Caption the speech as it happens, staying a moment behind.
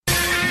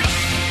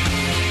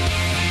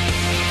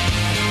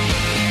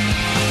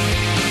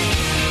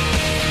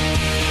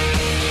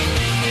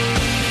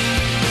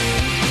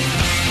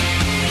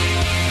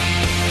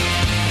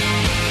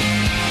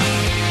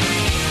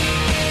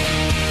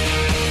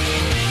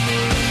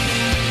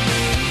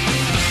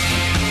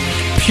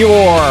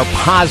Pure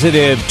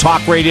positive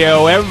talk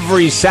radio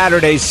every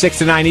Saturday, 6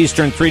 to 9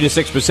 Eastern, 3 to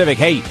 6 Pacific.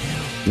 Hey,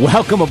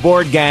 welcome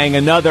aboard, gang.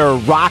 Another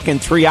rockin'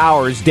 3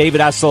 hours.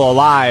 David Essel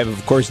Alive.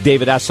 Of course,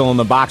 David Essel in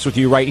the box with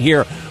you right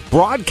here,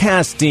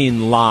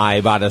 broadcasting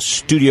live out of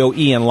Studio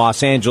E in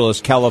Los Angeles,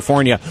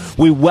 California.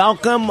 We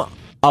welcome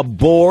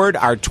aboard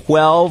our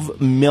 12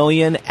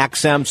 million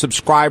XM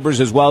subscribers,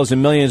 as well as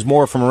millions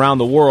more from around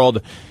the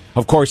world.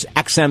 Of course,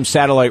 XM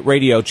Satellite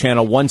Radio,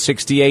 channel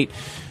 168.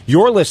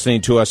 You're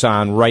listening to us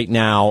on right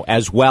now,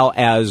 as well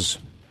as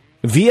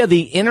via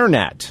the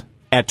internet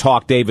at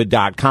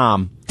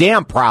TalkDavid.com.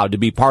 Damn proud to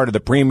be part of the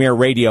Premier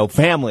Radio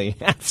family.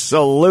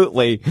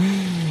 Absolutely.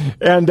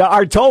 And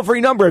our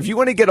toll-free number, if you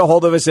want to get a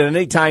hold of us at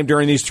any time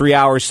during these 3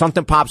 hours,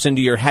 something pops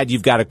into your head,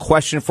 you've got a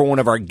question for one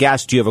of our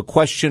guests, you have a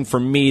question for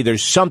me,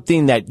 there's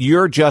something that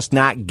you're just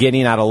not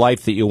getting out of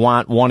life that you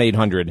want,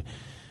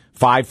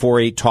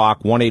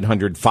 1-800-548-TALK,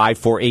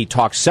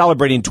 1-800-548-TALK,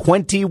 celebrating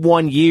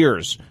 21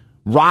 years,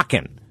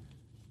 rocking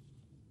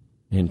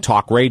in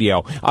talk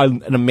radio.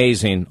 An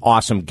amazing,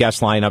 awesome guest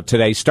lineup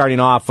today.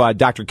 Starting off,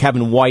 Dr.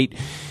 Kevin White,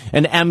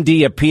 an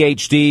MD, a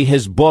PhD.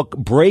 His book,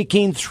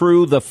 Breaking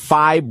Through the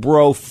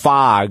Fibro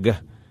Fog,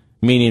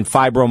 meaning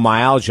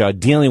fibromyalgia,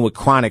 dealing with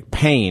chronic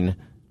pain.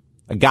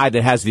 A guy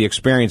that has the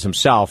experience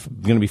himself.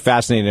 Going to be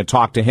fascinating to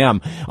talk to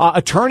him.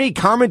 Attorney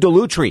Carmen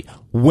Dell'Utri,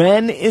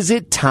 when is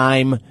it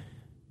time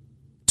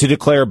to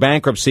declare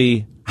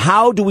bankruptcy?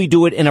 How do we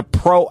do it in a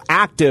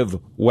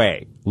proactive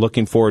way?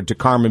 Looking forward to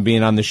Carmen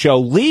being on the show.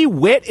 Lee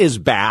Witt is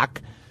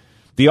back,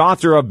 the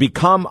author of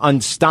Become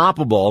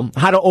Unstoppable,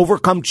 How to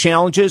Overcome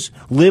Challenges,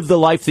 Live the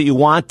Life That You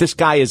Want. This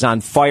guy is on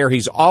fire.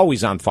 He's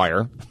always on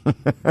fire.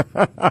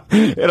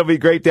 It'll be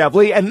great to have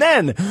Lee. And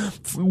then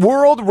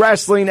World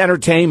Wrestling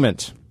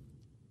Entertainment.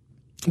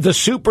 The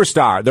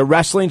superstar, the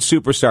wrestling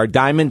superstar,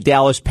 Diamond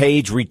Dallas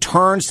Page,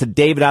 returns to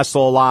David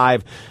Essel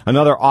Alive.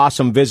 Another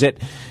awesome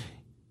visit.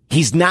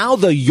 He's now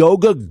the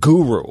yoga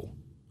guru.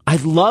 I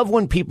love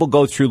when people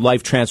go through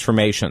life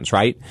transformations,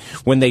 right?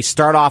 When they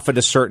start off at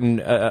a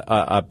certain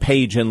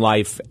page in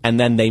life, and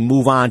then they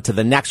move on to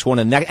the next one,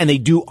 and they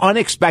do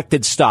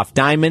unexpected stuff.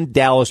 Diamond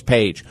Dallas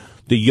Page,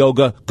 the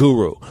yoga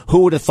guru. Who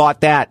would have thought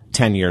that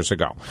 10 years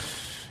ago?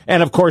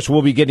 And, of course,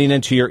 we'll be getting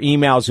into your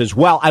emails as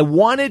well. I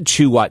wanted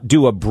to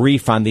do a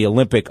brief on the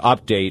Olympic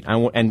update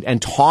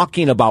and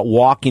talking about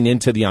walking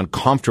into the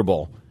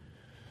uncomfortable.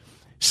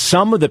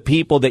 Some of the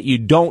people that you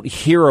don't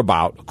hear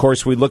about, of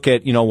course, we look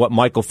at, what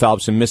Michael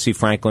Phelps and Missy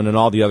Franklin and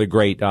all the other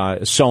great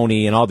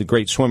Sony and all the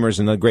great swimmers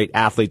and the great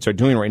athletes are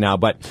doing right now.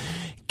 But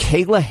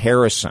Kayla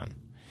Harrison.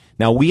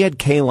 Now, we had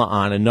Kayla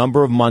on a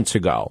number of months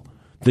ago,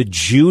 the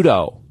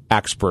judo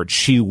expert.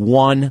 She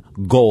won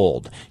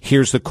gold.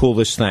 Here's the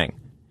coolest thing.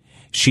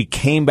 She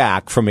came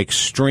back from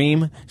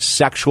extreme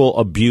sexual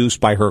abuse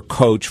by her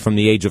coach from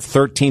the age of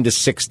 13 to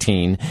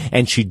 16,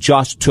 and she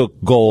just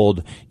took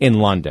gold in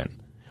London.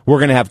 We're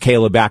going to have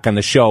Kayla back on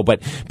the show,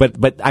 but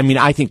I mean,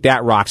 I think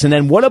that rocks. And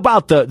then what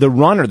about the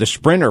runner, the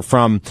sprinter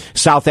from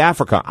South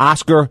Africa,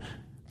 Oscar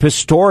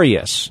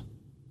Pistorius?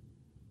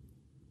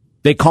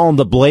 They call him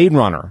the Blade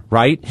Runner,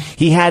 right?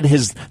 He had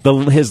his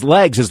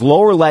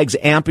lower legs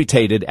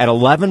amputated at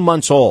 11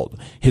 months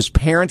old. His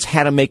parents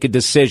had to make a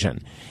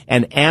decision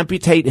and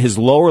amputate his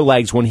lower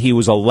legs when he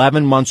was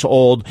 11 months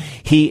old.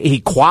 He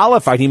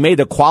qualified. He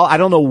made I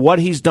don't know what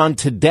he's done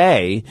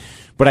today,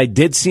 but I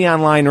did see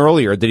online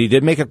earlier that he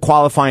did make a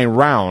qualifying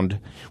round,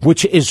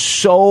 which is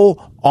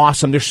so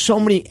awesome. There's so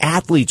many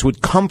athletes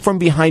would come from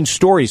behind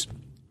stories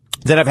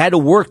that have had to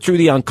work through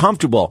the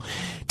uncomfortable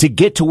to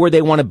get to where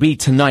they want to be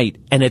tonight.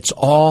 And it's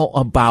all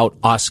about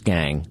us,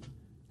 gang.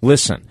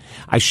 Listen,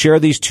 I share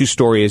these two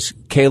stories.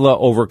 Kayla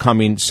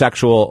overcoming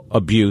sexual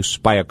abuse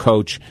by a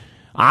coach.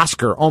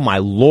 Oscar, oh my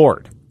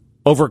Lord,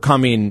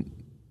 overcoming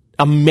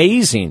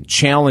amazing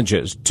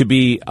challenges to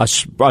be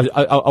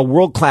a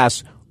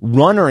world-class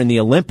runner in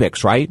the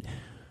Olympics, right?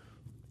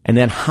 And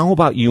then how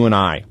about you and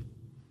I?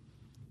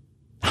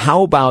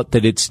 How about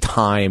that it's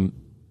time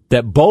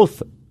that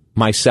both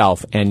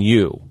myself and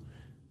you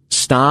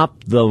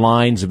stop the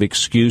lines of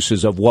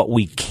excuses of what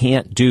we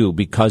can't do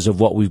because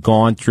of what we've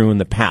gone through in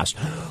the past?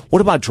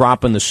 What about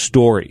dropping the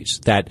stories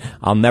that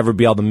I'll never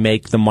be able to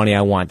make the money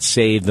I want,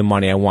 save the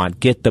money I want,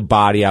 get the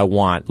body I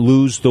want,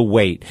 lose the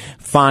weight,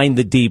 find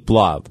the deep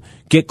love,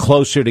 get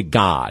closer to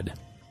God?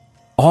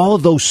 All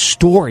of those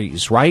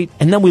stories, right?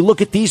 And then we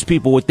look at these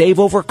people, what they've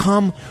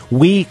overcome.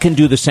 We can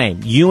do the same.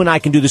 You and I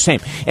can do the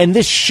same. And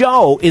this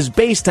show is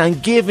based on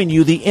giving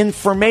you the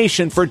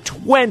information for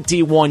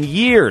 21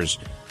 years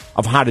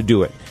of how to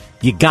do it.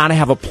 You got to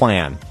have a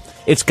plan.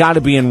 It's got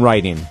to be in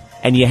writing.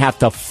 And you have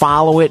to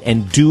follow it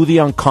and do the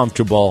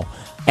uncomfortable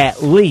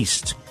at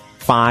least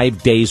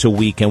 5 days a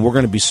week, and we're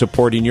going to be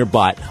supporting your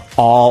butt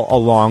all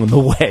along the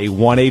way.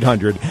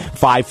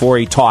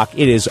 1-800-548-TALK.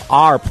 It is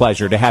our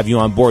pleasure to have you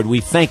on board. We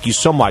thank you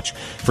so much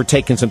for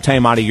taking some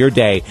time out of your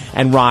day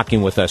and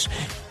rocking with us.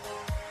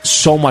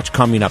 So much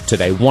coming up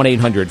today.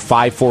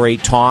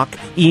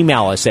 1-800-548-TALK.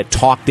 Email us at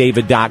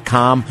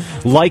talkdavid.com.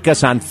 Like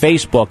us on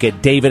Facebook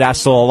at David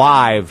Essel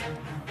Alive.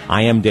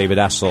 I am David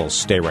Essel.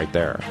 Stay right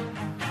there.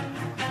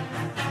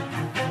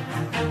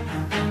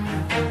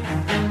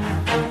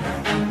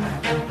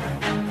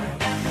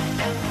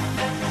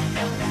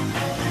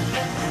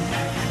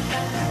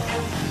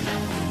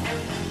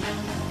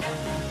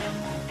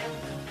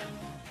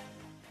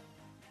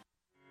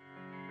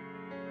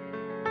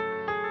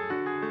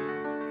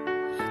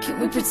 Can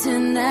we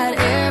pretend that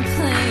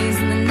airplanes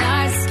in the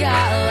night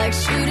sky like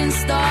shooting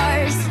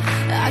stars?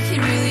 I could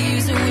really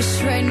use a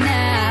wish right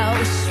now,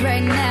 wish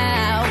right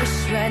now,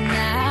 wish right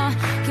now.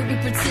 Can we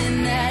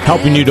pretend that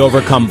Helping you to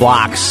overcome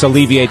blocks,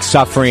 alleviate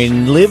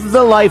suffering, live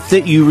the life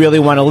that you really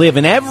want to live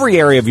in every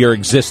area of your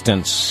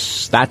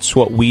existence. That's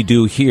what we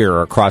do here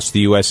across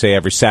the USA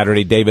every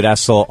Saturday. David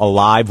Essel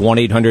Alive,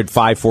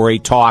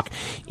 1-800-548-TALK.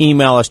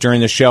 Email us during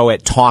the show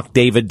at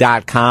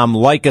talkdavid.com.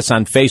 Like us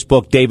on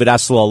Facebook, David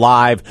Essel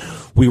Alive.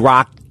 We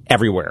rock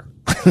everywhere.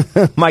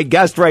 My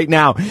guest right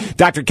now,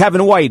 Dr.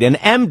 Kevin White, an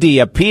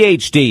MD, a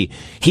PhD.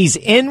 He's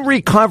in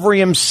recovery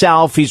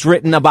himself. He's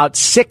written about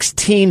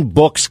 16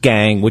 books,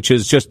 gang, which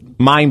is just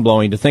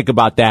mind-blowing to think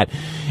about that.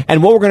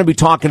 And what we're going to be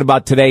talking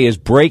about today is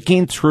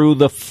breaking through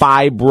the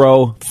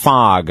fibro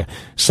fog.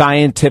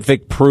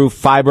 Scientific proof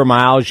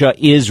fibromyalgia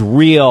is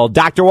real.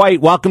 Dr.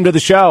 White, welcome to the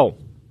show.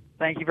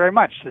 Thank you very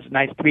much. It's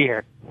nice to be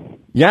here.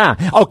 Yeah.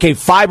 Okay.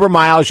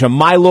 Fibromyalgia.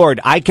 My Lord,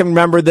 I can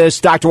remember this,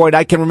 Dr. White.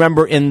 I can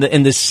remember in the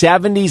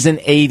 70s and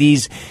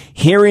 80s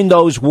hearing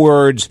those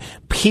words,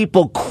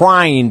 people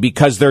crying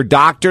because their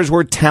doctors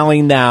were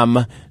telling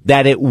them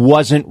that it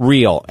wasn't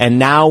real, and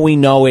now we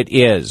know it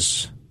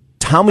is.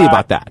 Tell me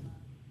about that.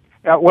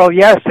 Well,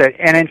 yes,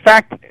 and in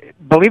fact,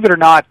 believe it or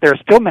not, there are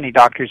still many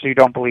doctors who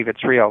don't believe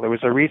it's real. There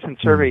was a recent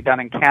survey done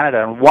in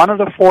Canada, and 1 of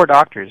the 4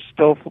 doctors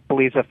still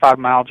believes that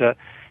fibromyalgia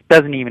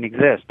doesn't even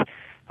exist.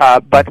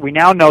 But we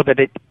now know that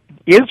it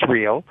is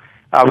real.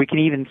 We can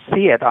even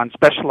see it on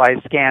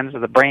specialized scans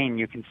of the brain.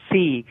 You can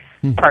see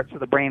parts of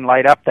the brain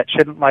light up that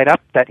shouldn't light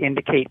up that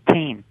indicate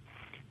pain.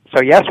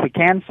 So yes, we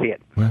can see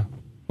it.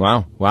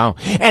 Wow.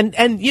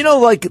 And you know,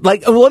 like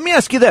let me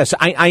ask you this.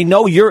 I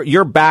know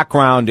your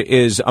background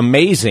is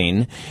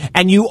amazing,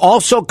 and you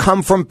also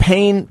come from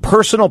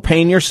personal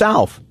pain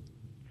yourself.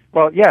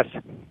 Well, yes.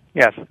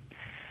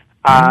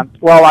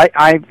 Well,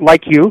 I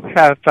like you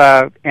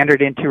have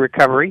entered into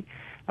recovery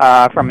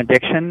from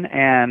addiction,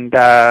 and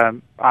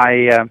it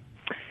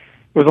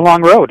was a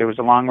long road. It was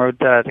a long road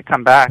to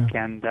come back,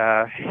 and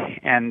as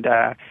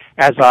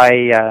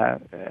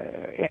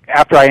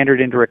after I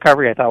entered into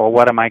recovery, I thought, well,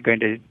 what am I going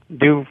to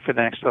do for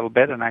the next little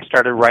bit? And I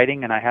started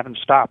writing, and I haven't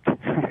stopped.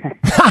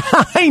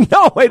 I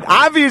know it,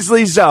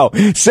 obviously so.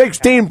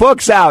 16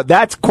 books out.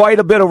 That's quite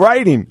a bit of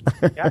writing.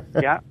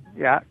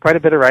 Yeah, quite a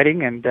bit of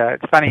writing, and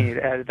it's funny,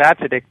 that's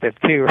addictive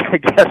too, I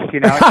guess,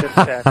 it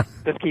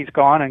just keeps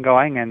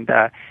going, and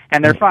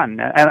they're fun.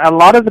 And a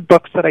lot of the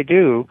books that I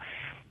do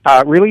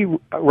really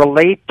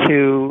relate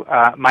to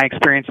my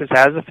experiences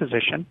as a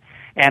physician,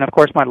 and of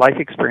course my life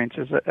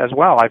experiences as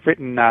well. I've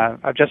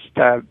just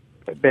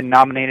been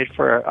nominated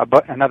for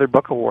another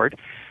book award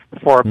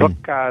for a book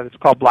that's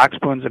called Black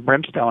Spoons and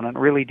Brimstone, and it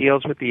really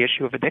deals with the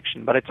issue of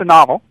addiction, but it's a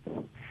novel.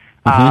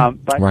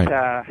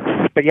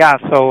 But yeah,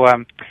 so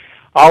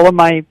all of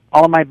my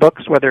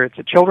books, whether it's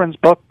a children's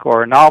book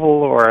or a novel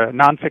or a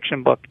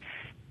nonfiction book,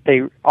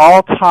 they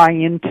all tie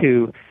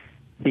into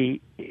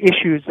the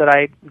issues that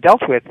I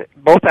dealt with,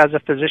 both as a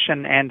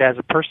physician and as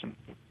a person.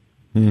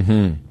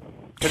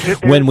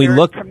 Mm-hmm. When we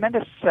look,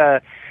 tremendous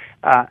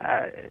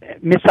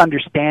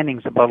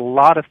misunderstandings about a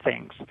lot of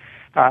things,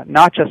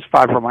 not just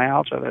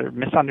fibromyalgia. There are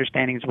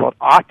misunderstandings about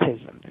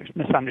autism. There's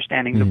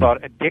misunderstandings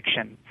about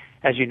addiction,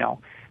 as you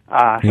know.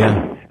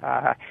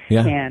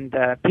 And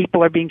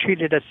people are being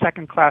treated as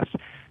second-class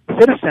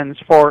citizens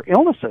for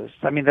illnesses,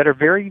 that are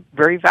very,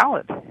 very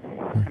valid.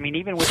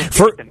 Even with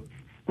addiction,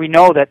 we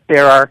know that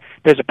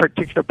there's a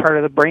particular part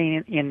of the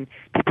brain in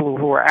people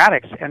who are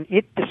addicts, and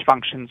it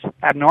dysfunctions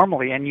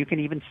abnormally, and you can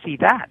even see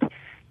that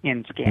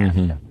in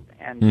scans.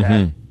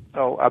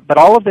 But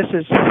all of this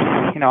is,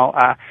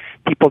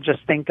 people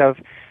just think of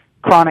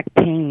chronic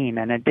pain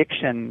and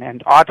addiction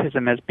and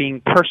autism as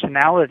being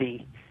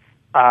personality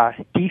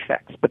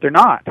defects, but they're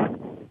not.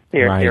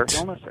 They're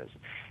illnesses.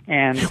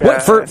 And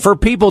for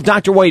people,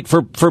 Dr. White,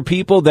 for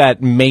people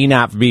that may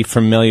not be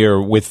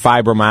familiar with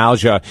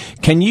fibromyalgia,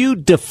 can you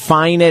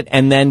define it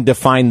and then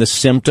define the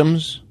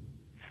symptoms?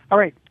 All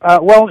right.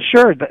 Well,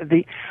 sure.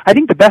 I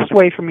think the best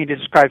way for me to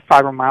describe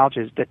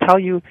fibromyalgia is to tell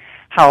you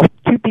how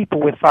 2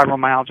 people with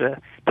fibromyalgia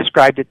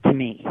described it to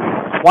me.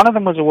 One of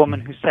them was a woman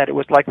who said it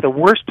was like the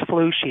worst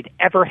flu she'd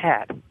ever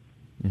had.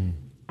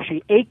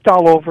 She ached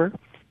all over.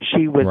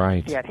 She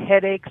had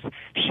headaches.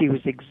 She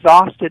was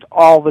exhausted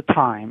all the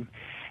time.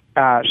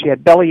 She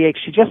had belly aches.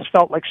 She just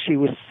felt like she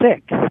was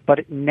sick, but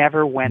it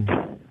never went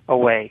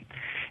away.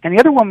 And the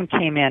other woman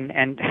came in,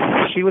 and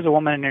she was a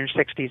woman in her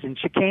 60s, and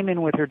she came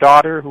in with her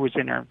daughter, who was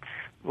in her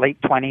late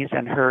 20s,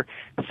 and her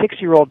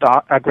 6-year-old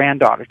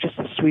granddaughter, just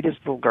the sweetest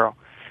little girl.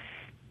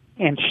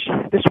 And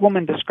this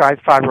woman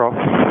described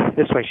fibro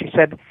this way. She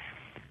said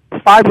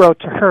fibro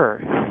to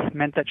her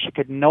meant that she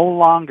could no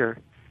longer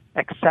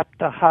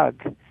accept a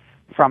hug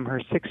from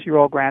her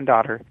 6-year-old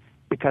granddaughter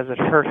because it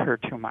hurt her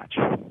too much.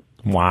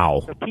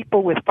 Wow. So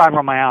people with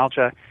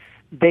fibromyalgia,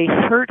 they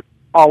hurt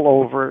all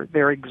over,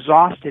 they're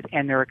exhausted,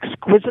 and they're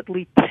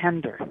exquisitely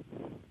tender.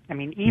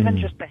 Even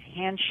just a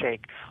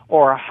handshake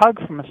or a hug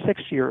from a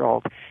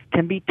 6-year-old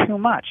can be too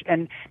much.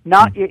 And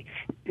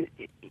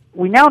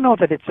we now know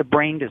that it's a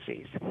brain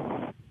disease.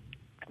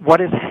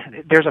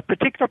 There's a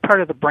particular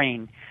part of the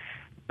brain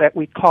that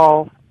we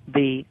call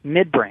the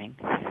midbrain,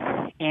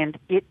 and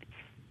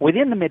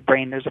within the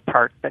midbrain there's a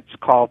part that's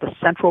called the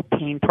central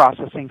pain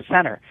processing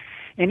center,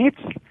 and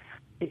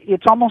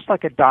it's almost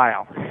like a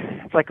dial.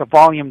 It's like a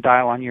volume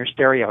dial on your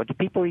stereo. Do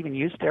people even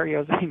use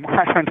stereos anymore?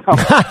 I don't know.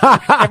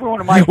 Everyone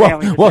in my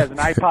family just has an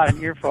iPod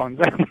and earphones.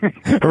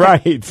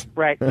 Right.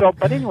 Right. So,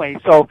 but anyway,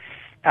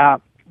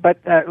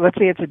 let's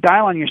say it's a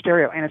dial on your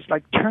stereo, and it's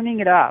like turning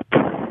it up.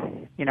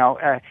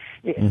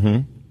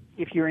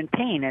 If you're in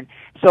pain, and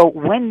so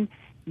when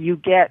you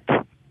get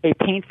a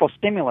painful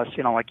stimulus,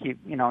 like you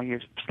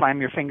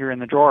slam your finger in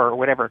the drawer or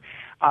whatever,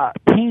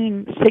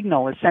 pain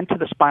signal is sent to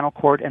the spinal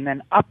cord and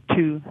then up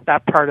to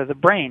that part of the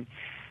brain.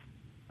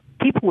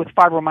 People with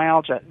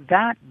fibromyalgia,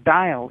 that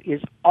dial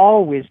is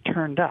always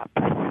turned up.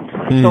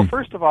 So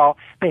first of all,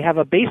 they have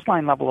a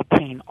baseline level of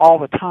pain all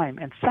the time,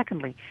 and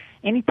secondly,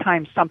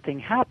 anytime something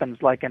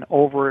happens, like an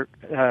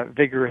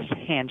vigorous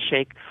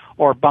handshake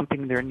or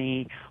bumping their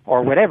knee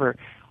or whatever,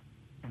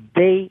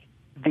 the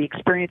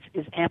experience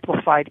is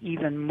amplified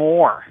even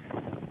more.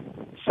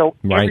 So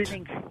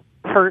everything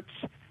hurts.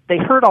 They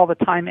hurt all the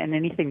time, and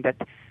anything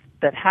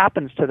that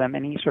happens to them,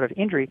 any sort of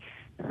injury,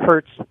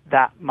 hurts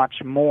that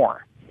much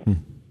more.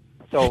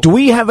 So, do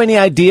we have any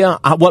idea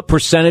what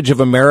percentage of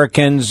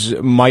Americans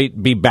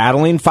might be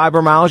battling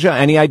fibromyalgia?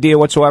 Any idea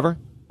whatsoever?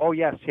 Oh,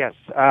 yes.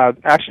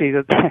 Actually,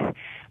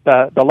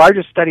 the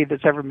largest study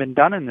that's ever been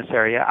done in this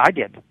area, I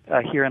did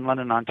here in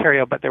London,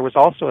 Ontario, but there was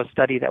also a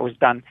study that was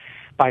done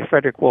by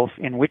Frederick Wolf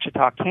in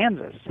Wichita,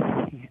 Kansas.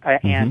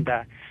 And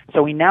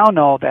so we now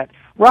know that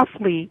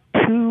roughly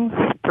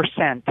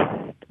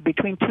 2%,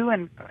 between 2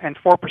 and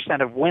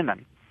 4% of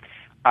women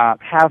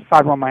have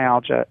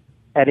fibromyalgia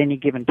at any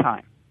given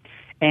time.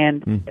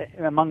 And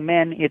among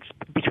men, it's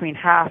between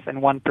 0.5% and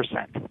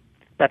 1%.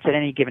 That's at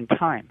any given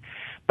time.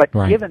 But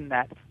given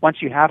that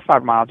once you have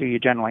fibromyalgia, you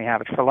generally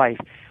have it for life,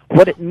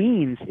 what it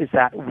means is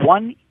that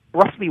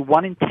roughly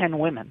 1 in 10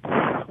 women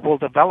will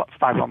develop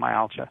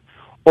fibromyalgia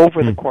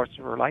over the course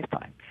of her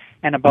lifetime,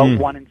 and about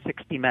 1 in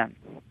 60 men.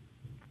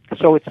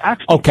 So it's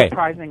actually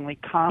surprisingly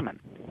common.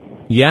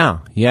 Yeah.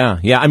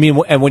 I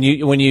mean, and when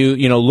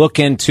you look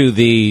into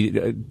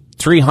the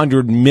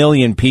 300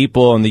 million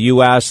people in the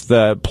U.S.,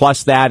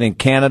 plus that in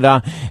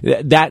Canada,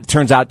 that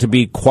turns out to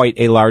be quite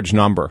a large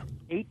number.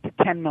 8 to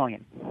 10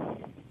 million.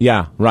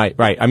 Yeah, right.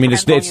 I mean,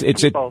 it's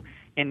people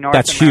in North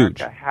that's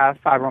America huge. Have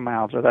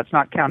fibromyalgia. That's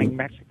not counting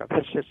Mexico.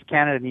 That's just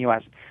Canada and the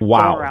U.S.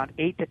 Wow. So around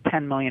 8 to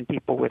 10 million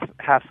people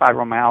have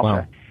fibromyalgia.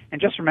 Wow.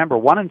 And just remember,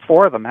 1 in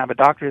 4 of them have a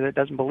doctor that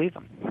doesn't believe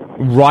them.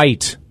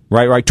 Right.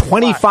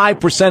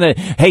 25% of,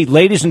 hey,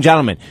 ladies and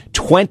gentlemen,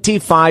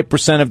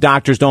 25% of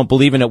doctors don't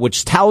believe in it,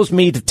 which tells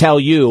me to tell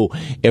you,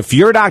 if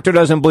your doctor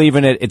doesn't believe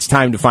in it, it's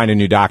time to find a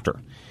new doctor.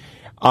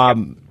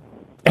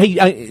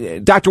 Hey,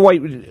 Dr.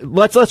 White,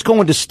 let's go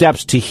into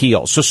steps to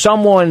heal. So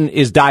someone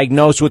is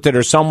diagnosed with it,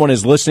 or someone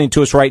is listening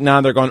to us right now,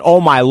 and they're going,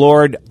 oh my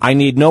Lord, I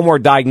need no more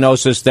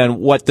diagnosis than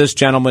what this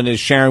gentleman is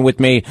sharing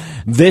with me.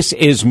 This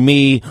is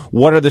me.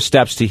 What are the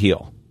steps to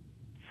heal?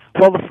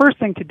 Well, the first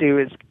thing to do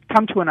is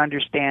come to an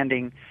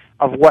understanding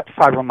of what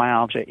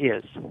fibromyalgia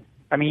is.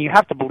 I mean, you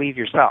have to believe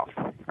yourself,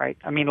 right?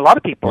 I mean, a lot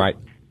of people,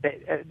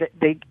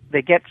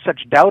 they get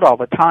such doubt all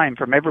the time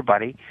from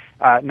everybody,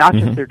 not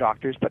just their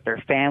doctors, but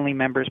their family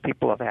members.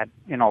 People have had,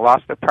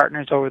 lost their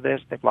partners over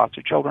this. They've lost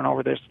their children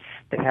over this.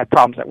 They've had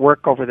problems at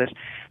work over this.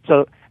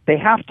 So they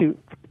have to,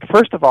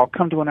 first of all,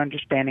 come to an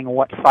understanding of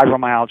what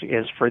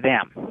fibromyalgia is for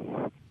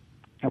them,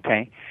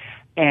 okay?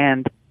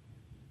 And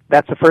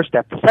that's the first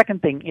step. The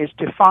second thing is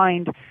to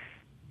find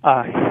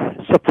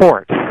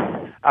support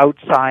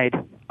outside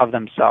of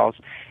themselves,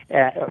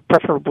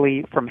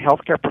 preferably from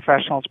healthcare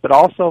professionals, but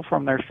also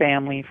from their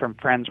family, from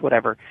friends,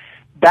 whatever.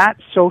 That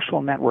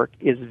social network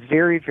is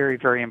very, very,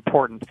 very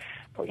important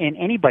in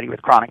anybody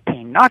with chronic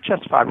pain, not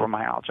just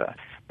fibromyalgia,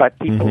 but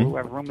people who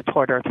have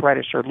rheumatoid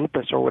arthritis or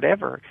lupus or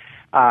whatever.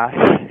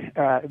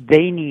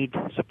 They need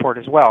support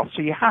as well.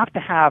 So you have to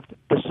have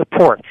the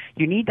support.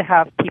 You need to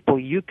have people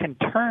you can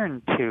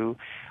turn to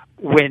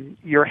when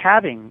you're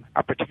having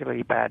a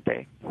particularly bad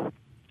day.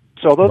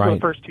 So those are the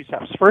first 2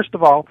 steps. First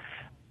of all,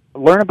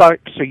 learn about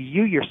it so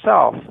you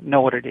yourself know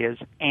what it is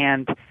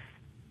and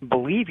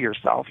believe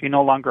yourself. You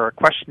no longer are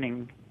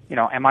questioning,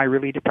 am I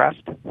really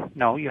depressed?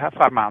 No, you have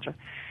fibromyalgia.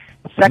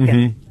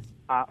 Second,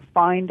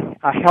 find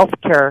a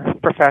healthcare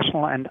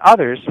professional and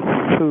others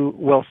who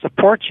will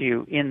support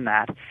you in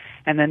that.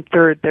 And then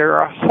third, there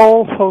are a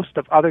whole host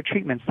of other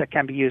treatments that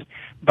can be used,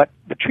 but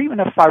the treatment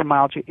of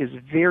fibromyalgia is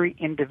very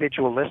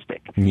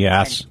individualistic.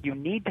 Yes. And you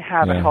need to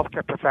have a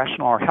healthcare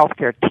professional or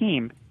healthcare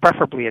team,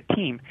 preferably a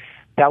team,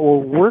 that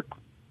will work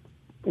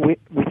with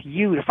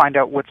you to find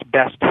out what's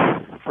best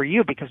for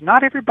you, because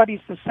not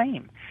everybody's the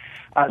same.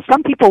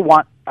 Some people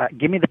want,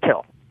 give me the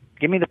pill.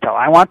 Give me the pill.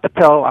 I want the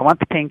pill. I want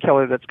the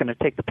painkiller that's going to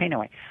take the pain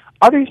away.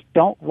 Others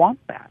don't want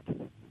that,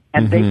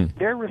 and they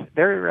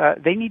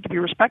need to be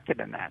respected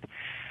in that.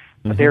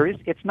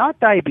 It's not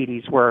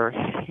diabetes where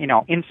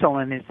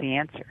insulin is the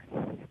answer.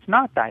 It's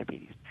not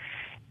diabetes.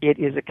 it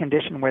is a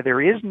condition where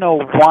there is no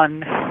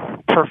one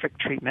perfect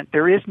treatment.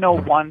 There is no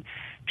one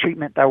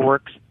treatment that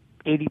works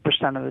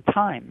 80% of the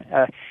time.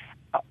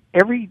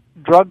 Every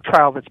drug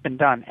trial that's been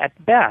done, at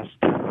best,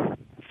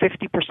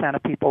 50%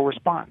 of people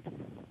respond.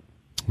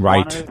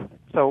 Right.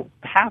 So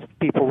half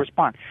people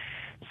respond.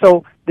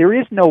 So there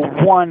is no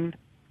one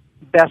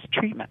best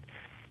treatment.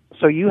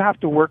 So you have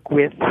to work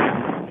with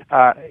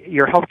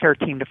your healthcare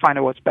team to find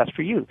out what's best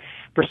for you.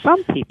 For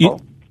some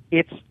people,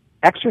 it's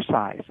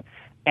exercise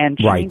and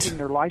changing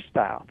their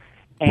lifestyle.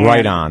 And,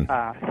 right on.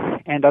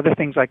 And other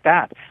things like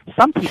that.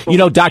 Some people, you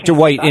know, Dr.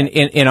 White,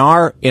 in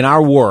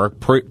our work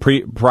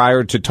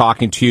prior to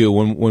talking to you,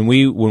 when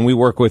we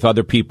work with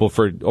other people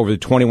for over the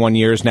 21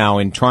 years now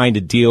and trying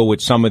to deal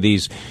with some of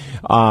these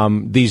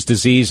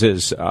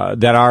diseases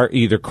that are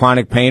either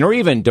chronic pain or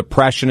even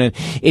depression, and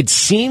it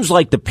seems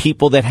like the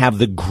people that have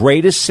the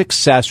greatest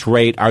success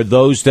rate are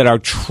those that are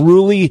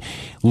truly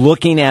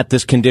looking at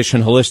this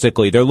condition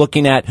holistically. They're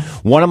looking at,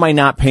 what am I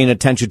not paying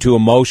attention to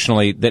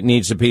emotionally that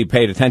needs to be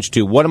paid attention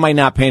to? What am I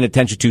not paying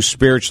attention to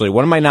spiritually?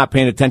 What am I not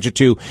paying attention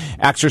to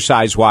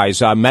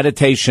exercise-wise,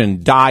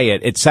 meditation,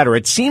 diet, etc.?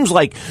 It seems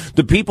like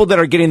the people that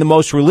are getting the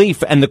most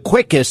relief and the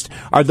quickest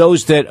are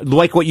those that,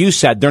 like what you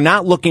said, they're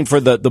not looking for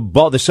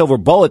the silver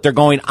bullet. They're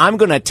going, I'm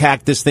going to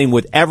attack this thing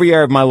with every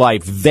area of my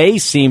life. They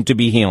seem to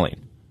be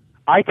healing.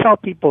 I tell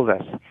people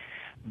this.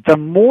 The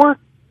more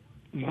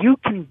you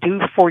can do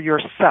for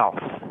yourself,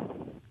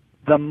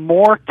 the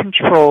more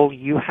control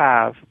you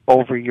have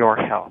over your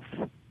health.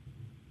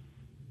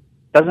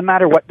 Doesn't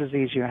matter what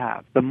disease you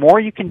have. The more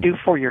you can do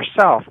for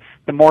yourself,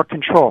 the more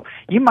control.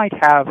 You might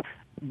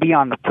be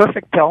on the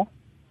perfect pill,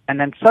 and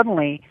then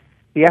suddenly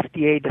the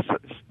FDA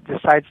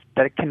decides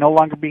that it can no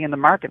longer be in the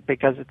market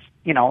because it's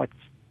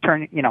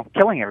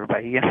killing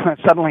everybody.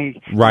 Suddenly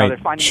they're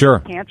finding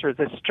cancer,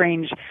 this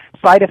strange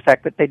side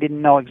effect that they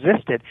didn't know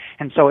existed,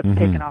 and so it's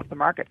taken off the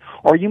market.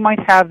 Or you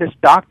might have this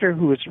doctor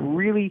who is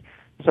really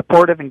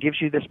supportive and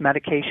gives you this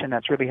medication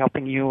that's really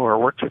helping you or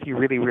works with you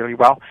really, really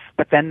well,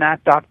 but then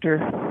that doctor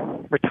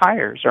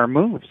retires or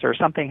moves or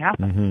something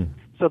happens.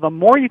 So the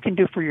more you can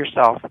do for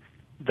yourself,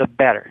 the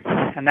better.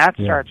 And that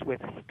starts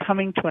with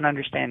coming to an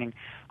understanding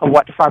of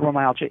what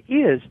fibromyalgia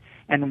is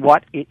and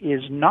what it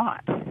is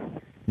not.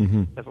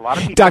 There's a lot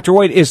of people. Dr.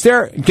 White,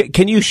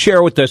 can you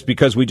share with us,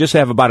 because we just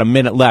have about a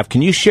minute left,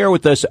 can you share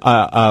with us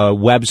a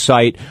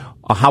website,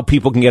 how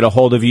people can get a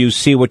hold of you,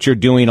 see what you're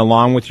doing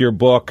along with your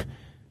book,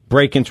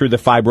 Breaking Through the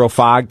Fibro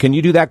Fog? Can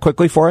you do that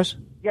quickly for us?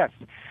 Yes.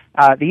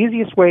 The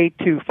easiest way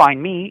to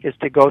find me is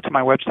to go to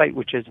my website,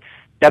 which is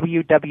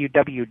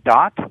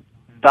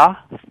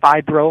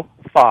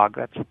www.thefibrofog.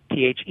 That's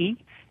THE,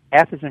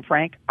 F as in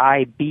Frank,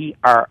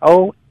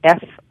 IBROFOG,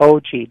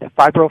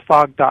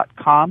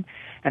 thefibrofog.com.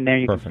 And there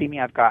you can see me.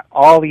 I've got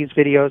all these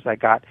videos. I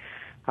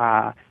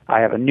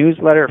have a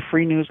newsletter, a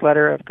free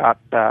newsletter. I've got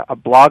a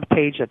blog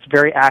page that's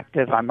very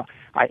active.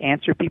 I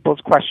answer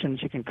people's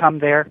questions. You can come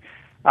there.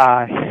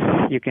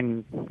 You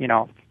can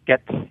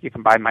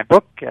buy my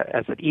book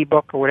as an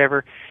ebook or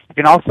whatever. You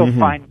can also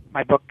find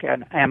my book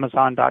at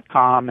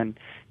Amazon.com and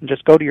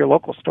just go to your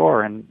local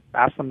store and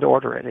ask them to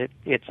order it.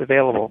 It's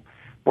available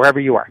wherever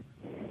you are.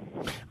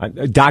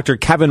 Dr.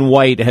 Kevin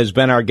White has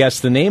been our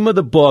guest. The name of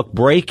the book,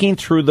 Breaking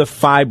Through the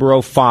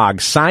Fibro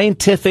Fog,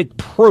 Scientific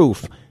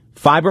Proof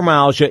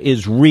Fibromyalgia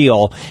is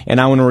Real.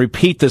 And I want to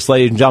repeat this,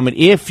 ladies and gentlemen.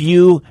 If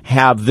you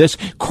have this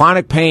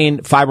chronic pain,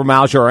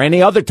 fibromyalgia, or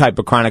any other type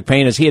of chronic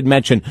pain, as he had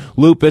mentioned,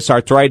 lupus,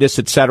 arthritis,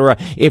 etc.,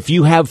 if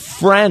you have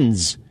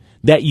friends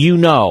that you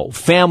know,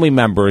 family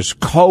members,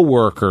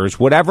 co-workers,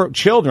 whatever,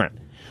 children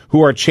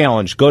who are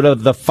challenged, go to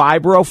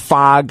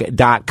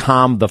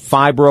thefibrofog.com,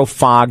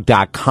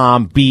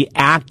 thefibrofog.com. Be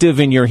active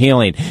in your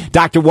healing.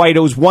 Dr. White, it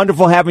was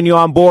wonderful having you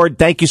on board.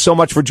 Thank you so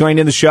much for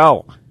joining the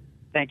show.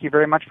 Thank you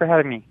very much for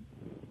having me.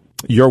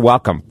 You're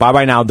welcome.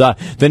 Bye-bye now.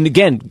 Then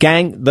again,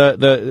 gang,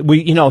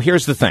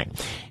 here's the thing.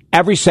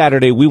 Every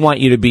Saturday, we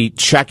want you to be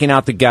checking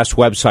out the guest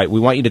website.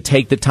 We want you to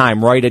take the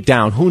time, write it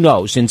down. Who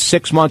knows, in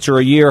 6 months or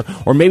a year,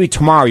 or maybe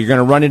tomorrow, you're going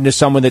to run into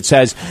someone that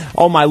says,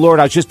 oh, my Lord,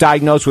 I was just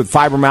diagnosed with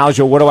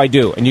fibromyalgia. What do I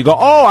do? And you go,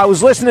 oh, I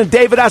was listening to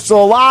David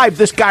Essel Live.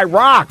 This guy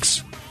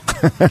rocks.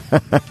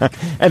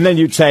 And then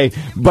you'd say,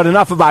 but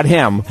enough about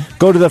him.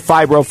 Go to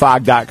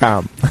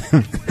thefibrofog.com.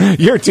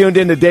 You're tuned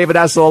in to David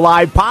Essel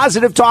Live,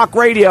 Positive Talk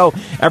Radio,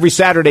 every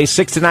Saturday,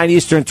 6 to 9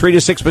 Eastern, 3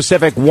 to 6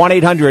 Pacific,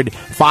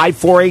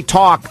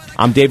 1-800-548-TALK.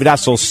 I'm David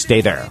Essel.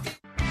 Stay there.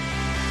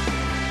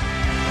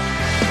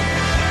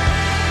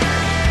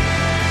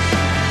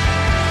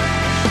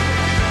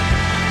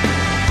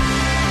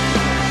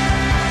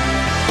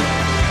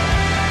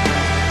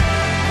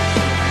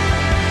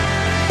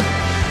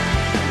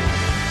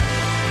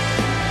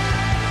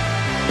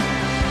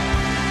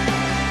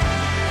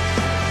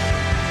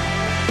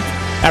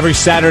 Every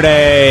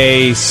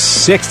Saturday,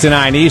 6 to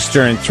 9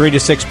 Eastern, 3 to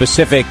 6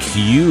 Pacific,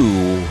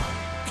 you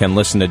can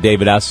listen to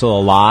David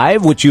Essel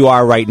Live, which you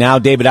are right now.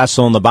 David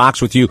Essel in the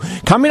box with you.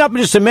 Coming up in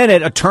just a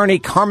minute, attorney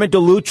Carmen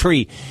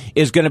Dellutri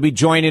is going to be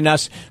joining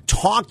us,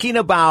 talking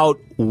about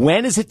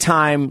when is it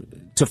time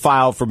to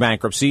file for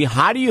bankruptcy?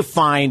 How do you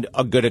find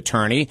a good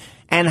attorney?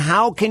 And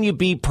how can you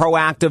be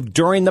proactive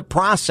during the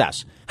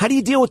process? How do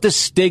you deal with the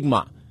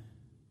stigma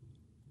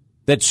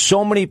that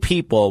so many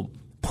people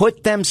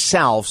put that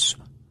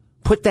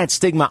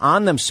stigma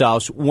on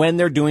themselves when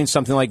they're doing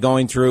something like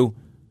going through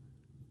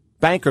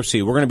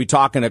bankruptcy? We're going to be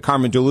talking to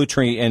Carmen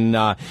Dellutri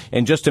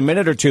in just a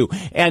minute or two.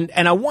 And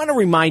I want to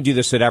remind you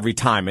this at every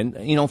time.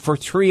 And, for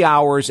 3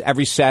 hours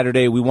every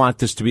Saturday, we want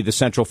this to be the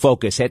central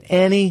focus. At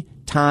any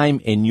time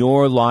in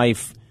your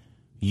life,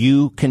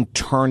 you can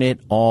turn it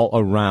all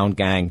around,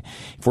 gang.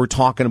 If we're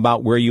talking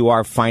about where you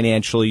are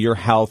financially, your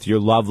health, your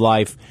love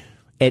life,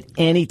 at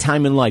any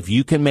time in life,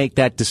 you can make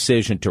that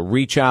decision to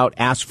reach out,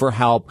 ask for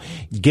help,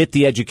 get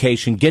the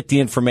education, get the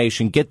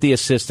information, get the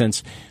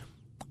assistance.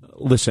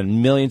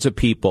 Listen, millions of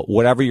people,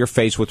 whatever you're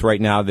faced with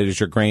right now that is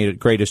your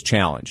greatest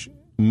challenge,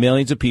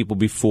 millions of people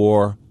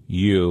before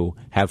you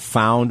have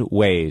found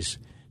ways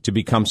to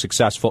become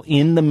successful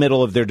in the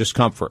middle of their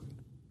discomfort.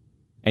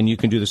 And you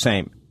can do the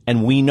same.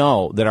 And we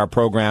know that our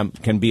program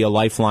can be a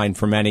lifeline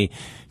for many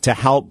to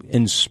help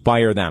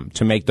inspire them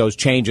to make those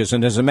changes.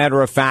 And as a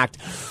matter of fact,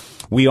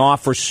 we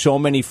offer so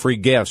many free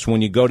gifts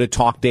when you go to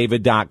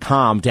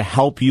talkdavid.com to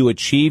help you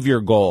achieve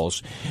your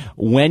goals.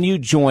 When you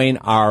join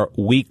our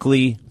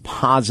weekly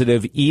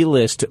positive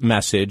E-List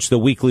message, the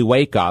weekly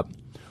wake up,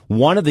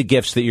 one of the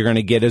gifts that you're going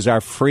to get is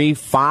our free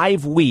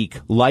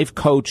 5-week Life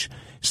Coach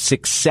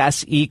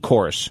Success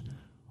e-course,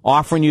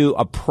 offering you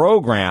a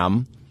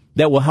program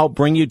that will help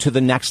bring you to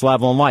the next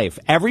level in life.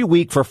 Every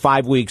week for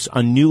 5 weeks,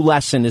 a new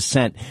lesson is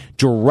sent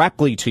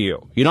directly to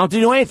you. You don't have to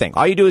do anything.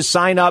 All you do is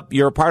sign up.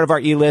 You're a part of our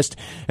E-List,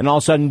 and all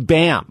of a sudden,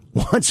 bam,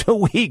 once a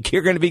week,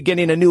 you're going to be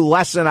getting a new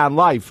lesson on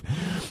life.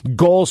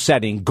 Goal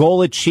setting,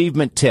 goal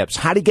achievement tips,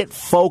 how to get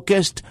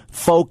focused.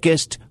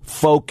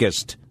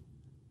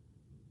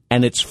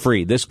 And it's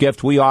free. This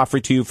gift we offer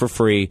to you for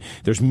free.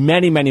 There's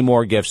many, many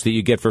more gifts that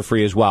you get for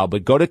free as well.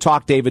 But go to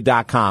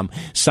talkdavid.com,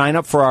 sign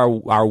up for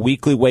our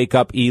weekly Wake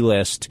Up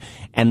E-List,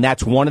 and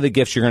that's one of the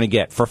gifts you're going to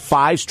get. For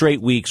 5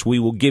 straight weeks, we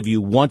will give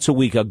you once a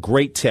week a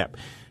great tip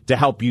to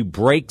help you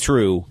break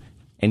through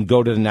and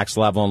go to the next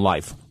level in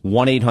life.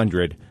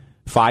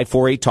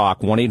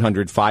 1-800-548-TALK,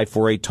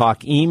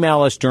 1-800-548-TALK.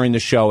 Email us during the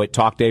show at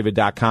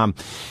talkdavid.com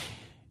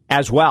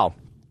as well.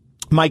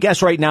 My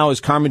guest right now is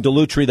Carmen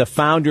Dellutri, the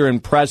founder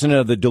and president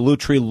of the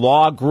Dellutri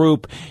Law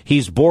Group.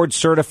 He's board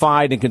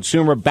certified in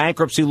consumer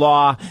bankruptcy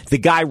law. The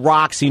guy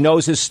rocks. He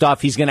knows his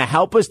stuff. He's going to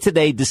help us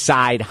today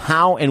decide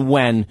how and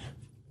when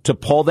to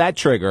pull that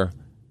trigger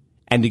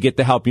and to get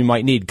the help you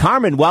might need.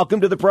 Carmen,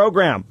 welcome to the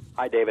program.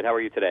 Hi, David. How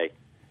are you today?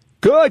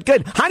 Good.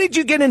 How did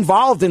you get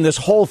involved in this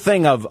whole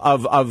thing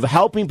of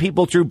helping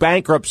people through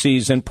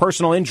bankruptcies and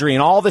personal injury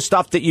and all the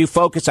stuff that you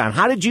focus on?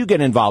 How did you get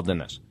involved in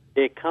this?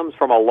 It comes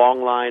from a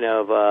long line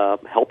of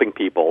helping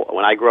people.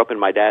 When I grew up in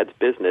my dad's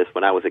business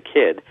when I was a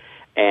kid,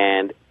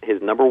 and his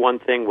number one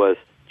thing was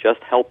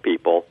just help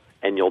people,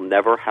 and you'll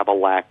never have a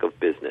lack of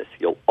business.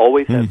 You'll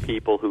always have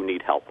people who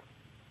need help.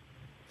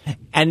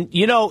 And,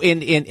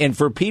 in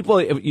for people,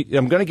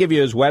 I'm going to give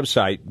you his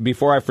website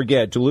before I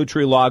forget,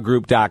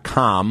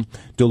 DellutriLawGroup.com,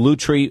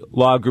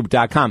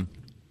 DellutriLawGroup.com.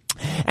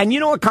 And you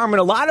know what, Carmen?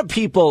 A lot of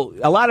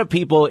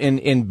people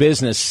in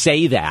business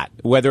say that,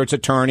 whether it's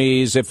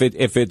attorneys, if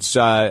it's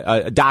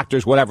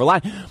doctors, whatever.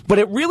 But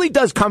it really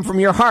does come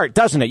from your heart,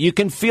 doesn't it? You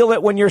can feel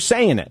it when you're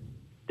saying it.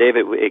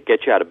 David, it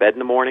gets you out of bed in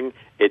the morning.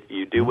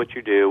 You do what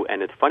you do.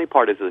 And the funny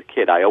part is, as a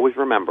kid, I always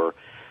remember,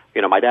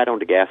 my dad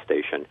owned a gas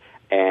station,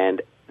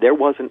 and there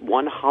wasn't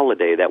one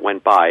holiday that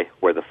went by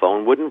where the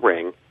phone wouldn't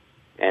ring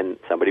and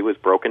somebody was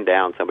broken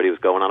down, somebody was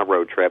going on a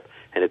road trip,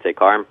 and it'd say,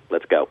 Carm,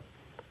 let's go.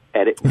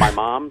 And my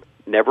mom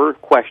never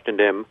questioned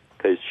him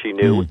because she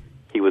knew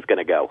he was going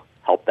to go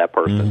help that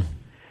person.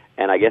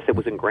 And I guess it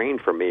was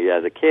ingrained for me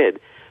as a kid.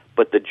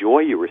 But the joy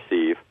you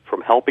receive from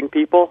helping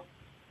people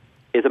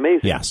is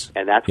amazing. Yes.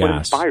 And that's what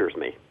inspires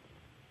me.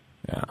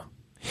 Yeah.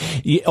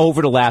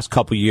 Over the last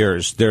couple of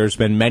years, there's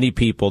been many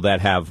people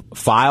that have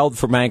filed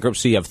for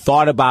bankruptcy, have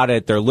thought about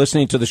it. They're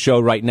listening to the show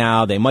right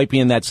now. They might be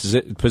in that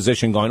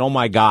position going, oh,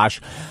 my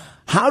gosh.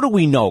 How do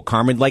we know,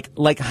 Carmen?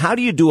 Like, how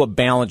do you do a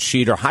balance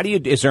sheet, or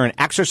is there an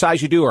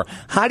exercise you do, or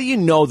how do you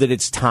know that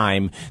it's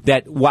time,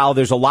 that while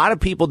there's a lot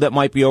of people that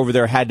might be over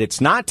their head, it's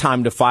not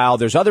time to file,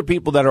 there's other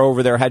people that are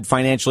over their head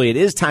financially, it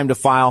is time to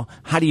file?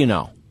 How do you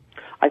know?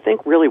 I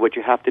think really what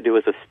you have to do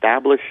is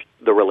establish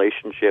the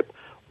relationship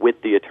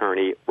with the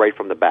attorney right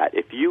from the bat.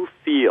 If you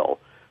feel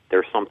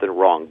there's something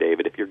wrong,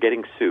 David, if you're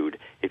getting sued,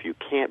 if you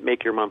can't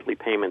make your monthly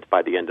payments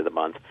by the end of the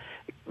month,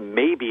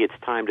 maybe it's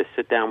time to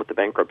sit down with the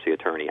bankruptcy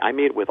attorney. I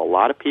meet with a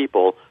lot of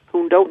people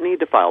who don't need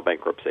to file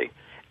bankruptcy,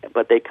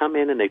 but they come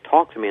in and they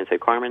talk to me and say,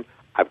 Carmen,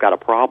 I've got a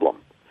problem.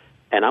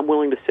 And I'm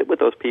willing to sit with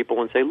those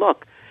people and say,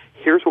 look,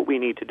 here's what we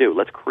need to do.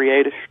 Let's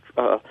create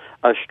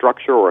a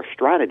structure or a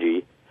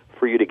strategy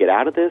for you to get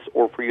out of this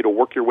or for you to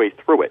work your way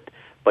through it.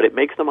 But it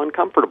makes them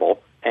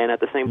uncomfortable, and at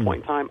the same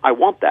point in time, I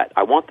want that.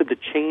 I want them to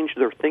change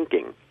their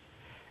thinking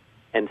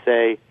and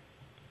say,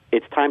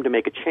 it's time to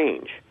make a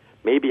change.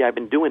 maybe I've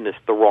been doing this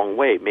the wrong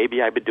way.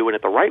 Maybe I've been doing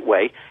it the right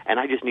way, and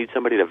I just need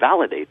somebody to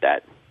validate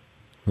that.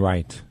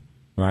 Right.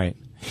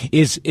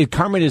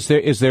 Carmen,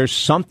 is there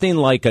something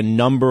like a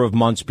number of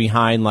months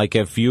behind? Like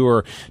if you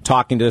were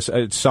talking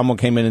to someone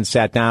came in and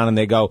sat down and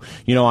they go,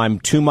 I'm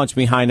 2 months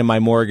behind in my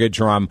mortgage,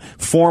 or I'm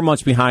 4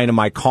 months behind in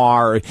my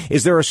car.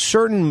 Is there a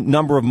certain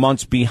number of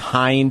months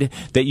behind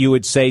that you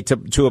would say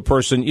to a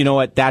person, you know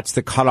what, that's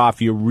the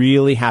cutoff? You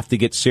really have to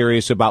get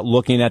serious about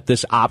looking at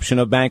this option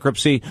of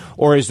bankruptcy,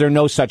 or is there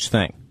no such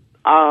thing?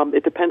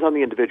 It depends on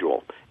the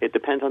individual. It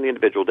depends on the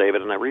individual,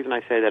 David, and the reason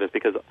I say that is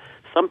because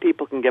some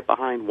people can get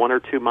behind 1 or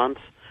 2 months,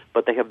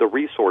 but they have the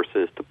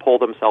resources to pull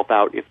themselves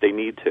out if they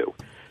need to.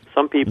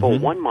 Some people,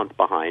 1 month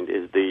behind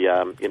is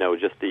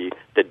just the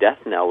death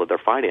knell of their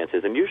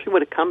finances, and usually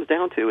what it comes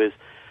down to is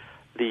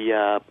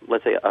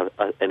let's say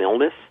an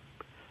illness,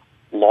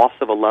 loss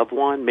of a loved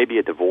one, maybe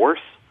a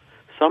divorce.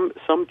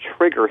 Some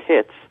trigger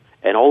hits,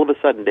 and all of a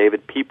sudden,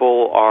 David,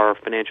 people are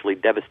financially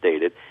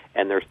devastated.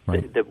 And there's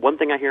the one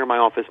thing I hear in my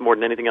office more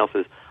than anything else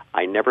is,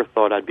 I never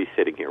thought I'd be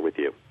sitting here with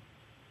you.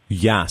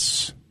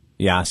 Yes.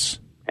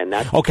 And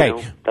that's okay.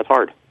 That's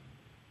hard.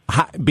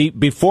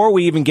 Before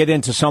we even get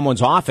into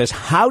someone's office,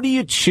 how do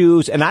you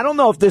choose? And I don't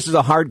know if this is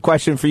a hard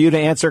question for you to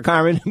answer,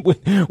 Carmen,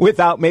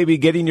 without maybe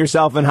getting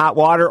yourself in hot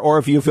water, or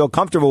if you feel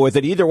comfortable with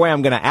it. Either way,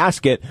 I'm going to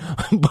ask it.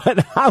 But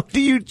how do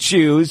you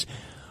choose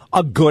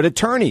a good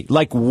attorney?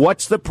 Like,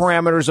 what's the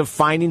parameters of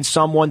finding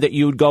someone that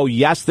you would go,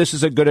 yes, this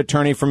is a good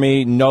attorney for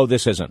me, no,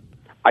 this isn't?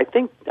 I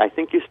think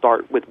you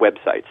start with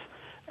websites.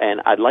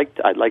 And I'd like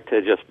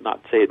to just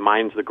not say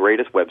mine's the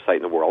greatest website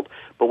in the world,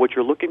 but what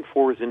you're looking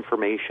for is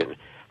information.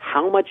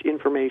 How much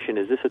information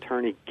is this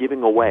attorney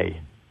giving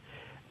away?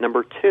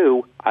 Number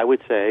 2, I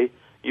would say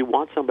you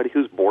want somebody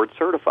who's board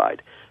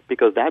certified,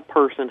 because that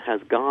person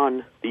has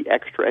gone the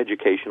extra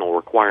educational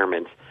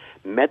requirements,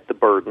 met the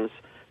burdens,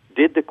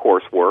 did the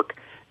coursework.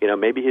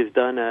 Maybe he's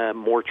done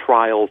more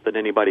trials than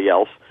anybody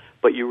else,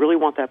 but you really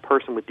want that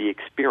person with the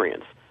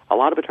experience. A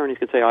lot of attorneys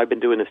can say, I've been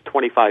doing this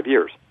 25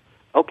 years.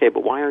 Okay,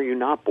 but why are you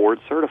not board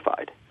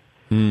certified?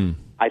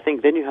 I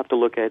think then you have to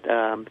look at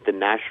the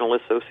National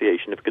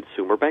Association of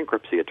Consumer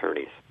Bankruptcy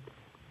Attorneys,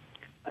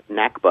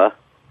 NACBA,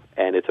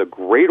 and it's a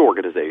great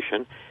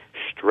organization,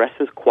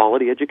 stresses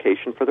quality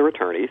education for their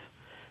attorneys.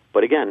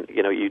 But again,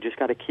 you just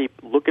got to keep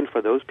looking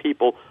for those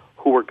people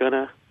who are going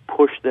to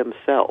push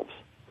themselves,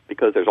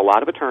 because there's a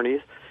lot of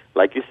attorneys,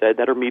 like you said,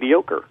 that are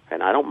mediocre,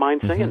 and I don't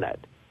mind saying that.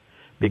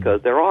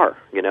 Because there are,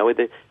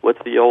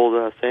 what's the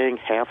old saying?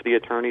 Half the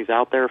attorneys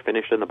out there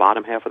finished in the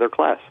bottom half of their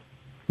class,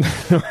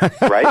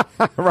 right?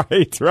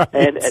 Right.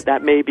 And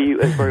that may be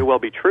very well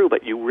be true,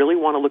 but you really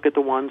want to look at the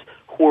ones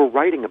who are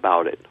writing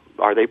about it.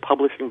 Are they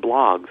publishing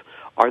blogs?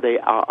 Are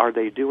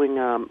they doing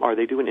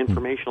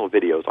informational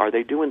videos? Are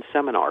they doing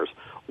seminars?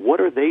 What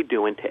are they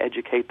doing to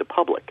educate the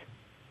public?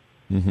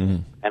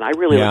 And I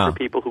really look for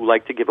people who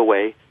like to give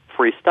away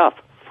free stuff,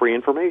 free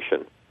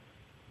information.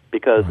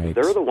 Because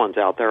they're the ones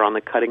out there on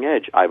the cutting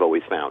edge, I've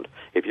always found.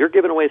 If you're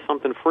giving away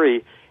something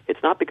free,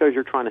 it's not because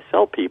you're trying to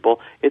sell people,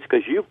 it's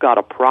because you've got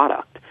a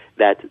product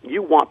that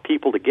you want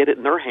people to get it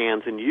in their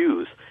hands and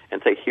use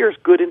and say, here's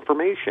good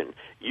information.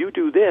 You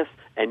do this,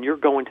 and you're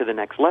going to the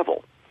next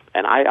level.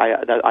 And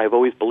I've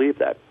always believed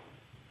that.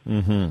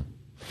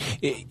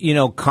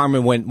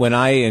 Carmen, when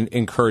I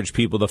encourage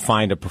people to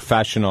find a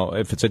professional,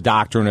 if it's a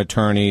doctor, an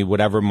attorney,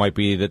 whatever it might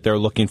be that they're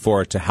looking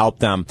for to help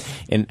them,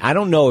 and I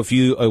don't know if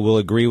you will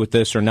agree with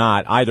this or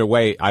not. Either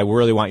way, I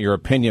really want your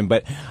opinion,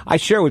 but I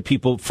share with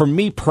people, for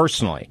me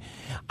personally,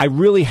 I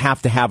really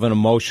have to have an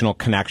emotional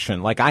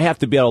connection. Like, I have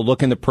to be able to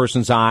look in the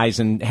person's eyes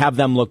and have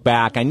them look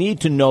back. I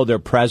need to know they're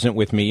present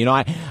with me.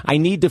 I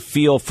need to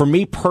feel, for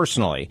me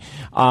personally,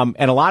 and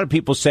a lot of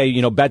people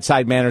say,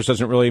 bedside manners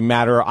doesn't really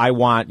matter. I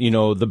want,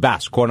 the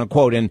best, quote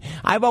unquote. And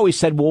I've always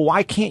said, well,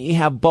 why can't you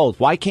have both?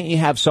 Why can't you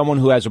have someone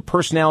who has a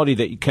personality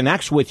that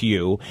connects with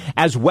you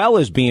as well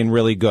as being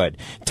really good?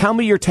 Tell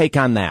me your take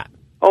on that.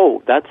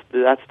 Oh, that's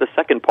the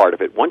second part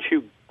of it. Once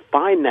you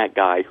find that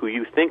guy who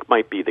you think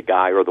might be the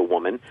guy or the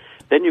woman,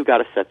 then you've got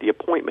to set the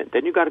appointment.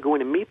 Then you've got to go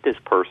in and meet this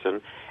person.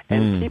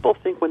 And people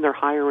think when they're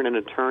hiring an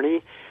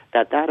attorney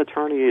that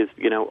attorney is,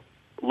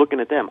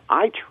 looking at them.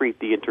 I treat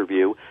the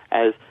interview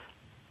as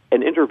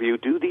an interview.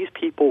 Do these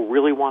people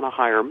really want to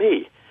hire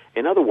me?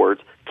 In other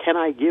words, can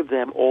I give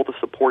them all the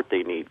support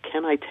they need?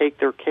 Can I take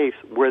their case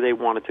where they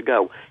want it to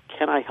go?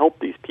 Can I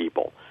help these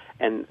people?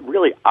 And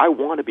really, I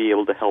want to be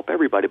able to help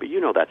everybody, but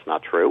that's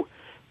not true.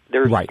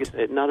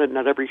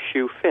 Not every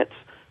shoe fits.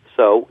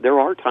 So there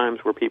are times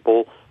where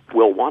people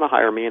will want to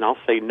hire me, and I'll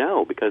say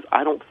no, because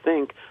I don't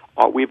think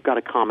we've got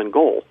a common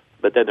goal.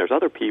 But then there's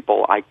other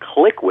people I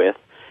click with,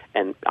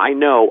 and I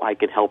know I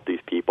can help these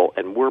people,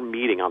 and we're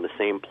meeting on the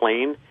same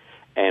plane,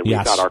 and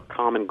we've got our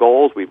common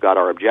goals, we've got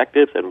our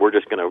objectives, and we're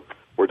just gonna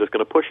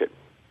push it.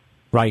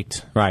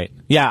 Right.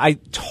 Yeah, I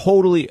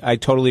totally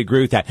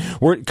agree with that.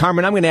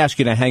 Carmen, I'm going to ask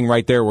you to hang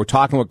right there. We're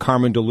talking with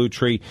Carmen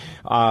Dell'Utri,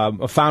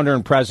 a founder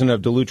and president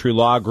of Dell'Utri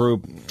Law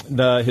Group.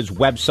 His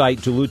website,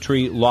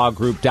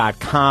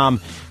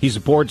 Dell'UtriLawGroup.com. He's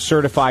board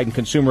certified in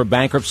consumer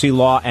bankruptcy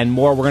law and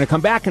more. We're going to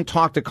come back and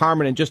talk to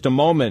Carmen in just a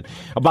moment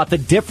about the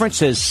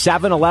differences,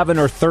 7, 11,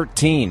 or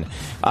 13,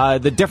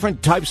 the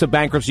different types of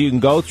bankruptcy you can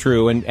go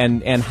through,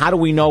 and how do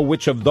we know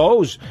which of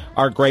those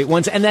are great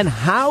ones? And then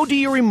how do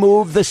you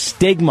remove the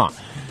stigma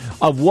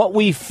of what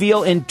we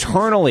feel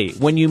internally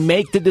when you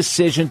make the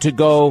decision to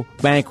go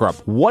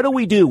bankrupt? What do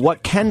we do?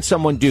 What can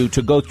someone do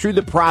to go through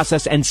the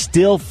process and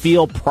still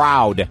feel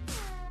proud?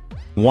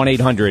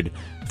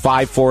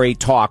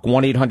 1-800-548-TALK.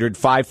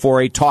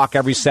 1-800-548-TALK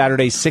every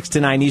Saturday, 6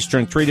 to 9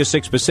 Eastern, 3 to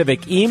 6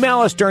 Pacific.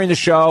 Email us during the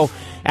show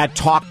at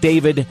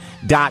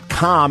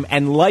talkdavid.com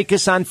and like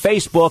us on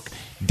Facebook,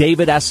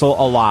 David Essel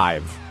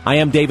Alive. I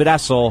am David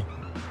Essel.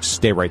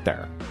 Stay right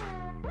there.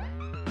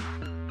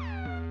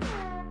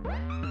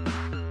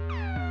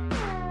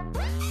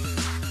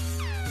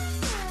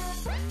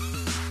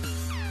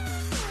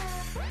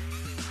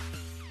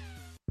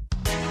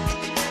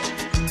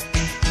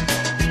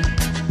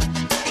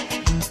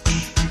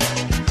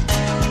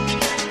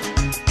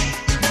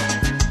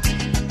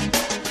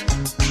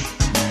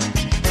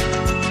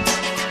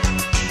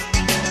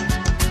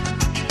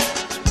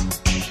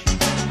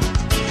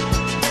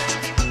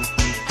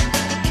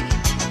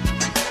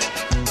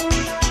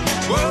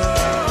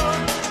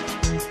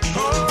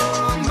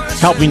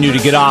 Helping you to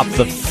get off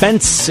the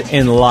fence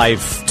in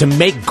life, to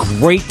make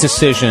great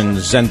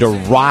decisions, and to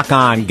rock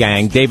on,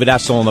 gang. David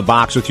Essel in the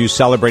box with you,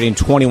 celebrating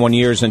 21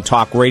 years in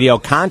talk radio.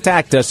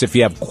 Contact us if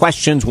you have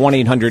questions,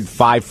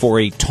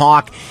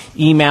 1-800-548-TALK.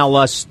 Email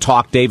us,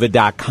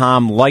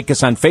 talkdavid.com. Like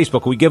us on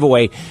Facebook. We give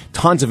away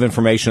tons of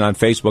information on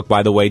Facebook,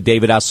 by the way.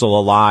 David Essel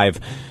Alive.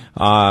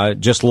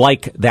 Just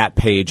like that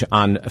page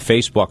on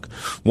Facebook.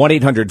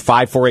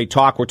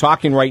 1-800-548-TALK. We're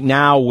talking right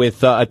now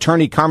with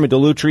attorney Carmen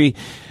Dell'Utri.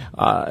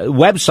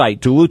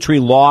 Website,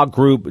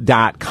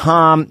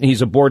 Dell'UtriLawGroup.com.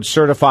 He's a board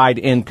certified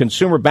in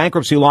consumer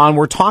bankruptcy law, and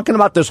we're talking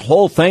about this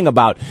whole thing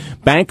about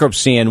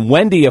bankruptcy and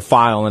when do you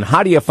file and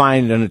how do you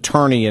find an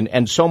attorney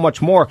and so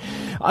much more.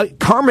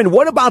 Carmen,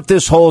 what about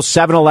this whole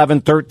 7,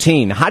 11,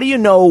 13? How do you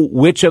know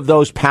which of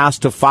those paths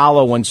to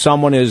follow when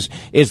someone is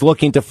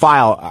looking to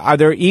file? Are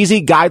there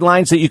easy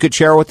guidelines that you could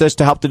share with us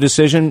to help the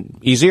decision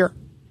easier?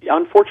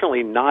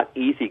 Unfortunately, not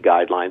easy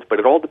guidelines, but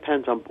it all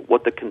depends on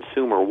what the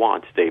consumer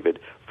wants, David.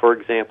 For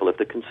example, if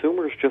the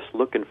consumer is just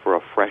looking for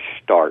a fresh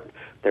start,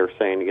 they're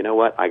saying, you know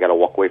what, I got to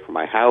walk away from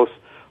my house,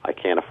 I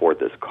can't afford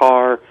this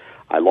car,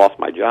 I lost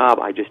my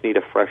job, I just need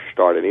a fresh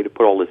start, I need to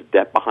put all this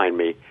debt behind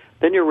me,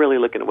 then you're really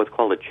looking at what's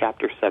called a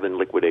Chapter 7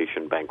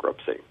 liquidation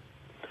bankruptcy.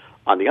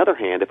 On the other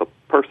hand, if a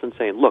person's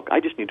saying, look, I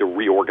just need to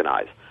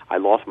reorganize, I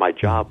lost my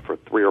job for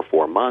 3 or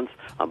 4 months,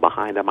 I'm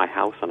behind on my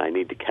house and I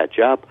need to catch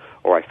up,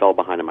 or I fell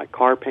behind on my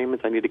car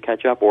payments, I need to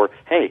catch up, or,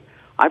 hey,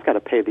 I've got to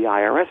pay the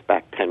IRS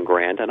back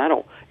 $10,000, and I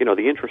don't,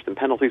 the interest and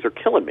penalties are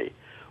killing me.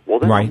 Well,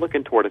 then I'm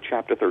looking toward a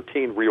Chapter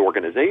 13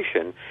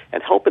 reorganization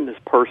and helping this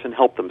person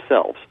help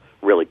themselves.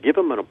 Really, give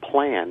them a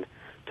plan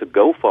to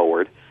go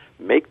forward,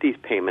 make these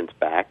payments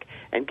back,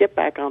 and get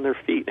back on their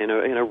feet in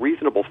a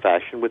reasonable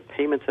fashion with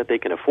payments that they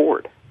can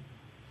afford.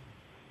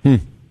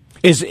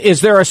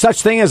 Is there a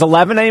such thing as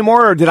 11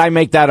 anymore, or did I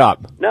make that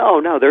up?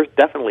 No, there's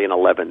definitely an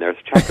 11. There's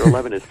Chapter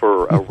 11 is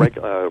for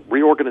a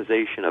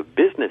reorganization of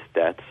business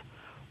debts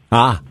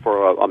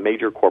for a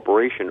major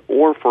corporation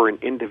or for an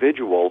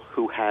individual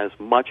who has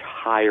much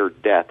higher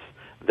debts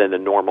than the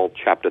normal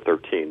Chapter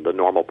 13, the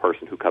normal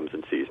person who comes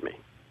and sees me.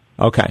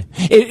 Okay.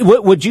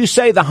 Would you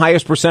say the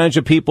highest percentage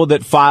of people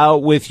that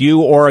file with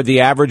you or the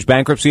average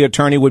bankruptcy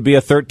attorney would be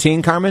a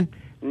 13, Carmen?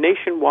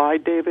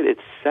 Nationwide, David, it's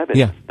 7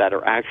 that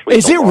are actually...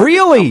 Is it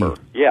really? Number.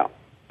 Yeah.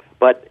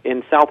 But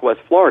in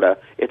Southwest Florida,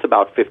 it's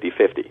about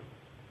 50-50.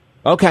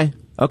 Okay.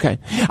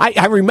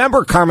 I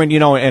remember, Carmen,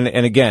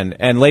 and again,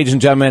 and ladies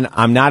and gentlemen,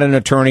 I'm not an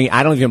attorney.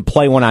 I don't even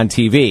play one on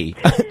TV.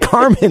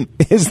 Carmen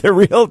is the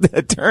real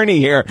attorney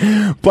here.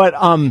 But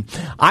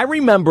I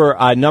remember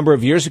a number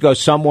of years ago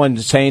someone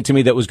saying to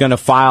me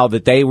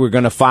that they were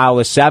going to file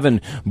a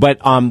 7, but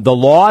the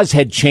laws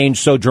had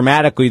changed so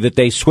dramatically that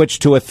they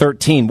switched to a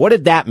 13. What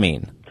did that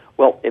mean?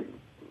 Well,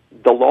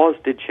 the laws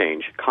did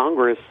change.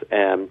 Congress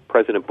and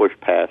President Bush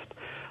passed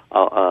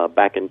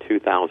back in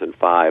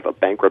 2005 a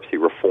Bankruptcy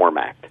Reform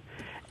Act.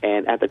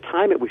 And at the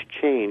time it was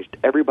changed,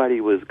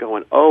 everybody was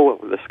going, oh,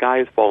 the sky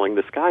is falling.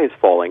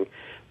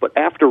 But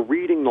after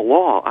reading the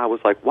law, I was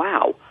like,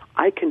 wow,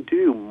 I can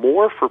do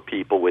more for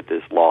people with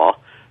this law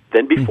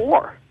than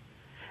before.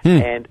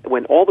 And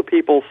when all the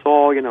people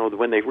saw,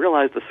 when they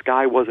realized the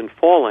sky wasn't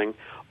falling,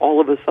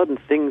 all of a sudden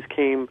things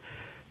came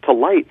to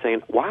light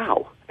saying,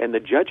 wow, and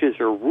the judges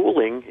are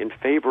ruling in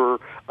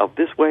favor of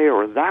this way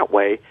or that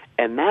way,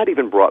 and that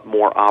even brought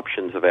more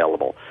options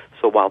available.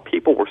 So while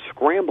people were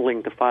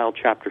scrambling to file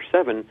Chapter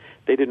 7,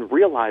 they didn't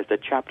realize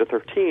that Chapter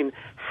 13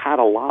 had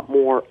a lot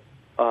more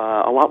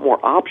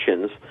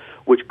options,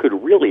 which could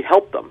really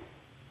help them.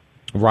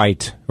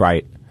 Right.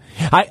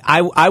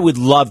 I would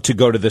love to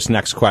go to this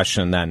next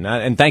question then.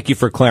 And thank you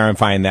for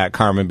clarifying that,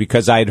 Carmen,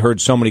 because I had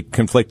heard so many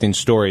conflicting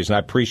stories, and I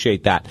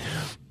appreciate that.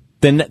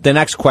 The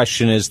next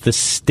question is the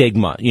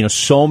stigma. You know,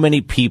 so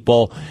many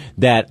people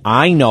that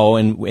I know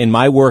in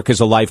my work as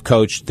a life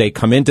coach, they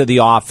come into the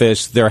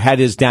office, their head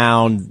is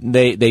down,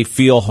 they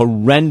feel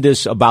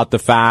horrendous about the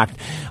fact,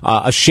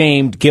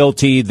 ashamed,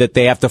 guilty that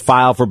they have to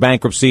file for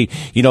bankruptcy.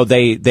 You know,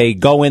 they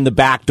go in the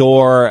back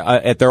door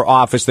at their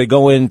office, they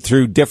go in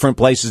through different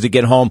places to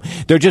get home.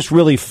 They're just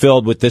really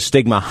filled with this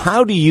stigma.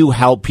 How do you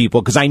help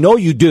people? Because I know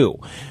you do.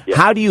 Yeah.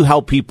 How do you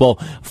help people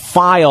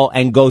file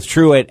and go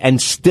through it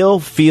and still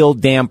feel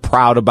damn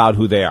proud about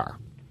who they are?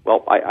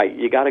 Well,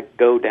 you got to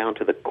go down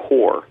to the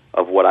core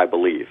of what I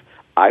believe.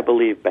 I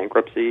believe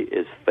bankruptcy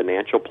is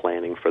financial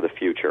planning for the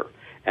future,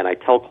 and I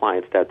tell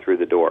clients that through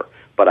the door.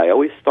 But I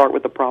always start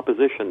with the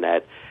proposition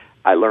that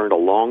I learned a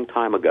long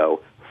time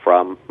ago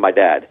from my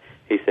dad.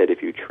 He said,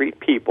 if you treat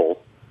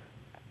people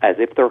as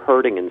if they're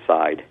hurting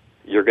inside,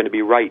 you're going to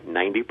be right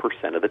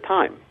 90% of the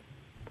time.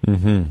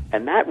 Mm-hmm.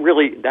 And that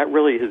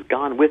really has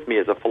gone with me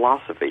as a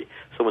philosophy.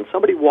 So when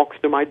somebody walks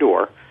through my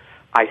door,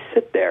 I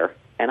sit there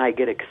and I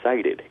get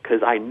excited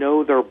because I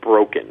know they're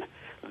broken.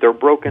 They're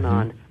broken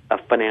on a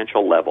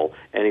financial level,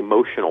 an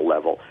emotional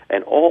level,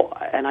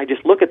 and I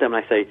just look at them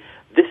and I say,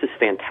 this is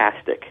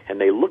fantastic.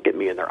 And they look at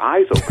me and their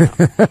eyes open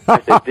up.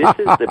 I say, this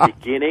is the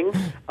beginning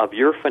of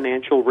your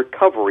financial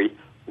recovery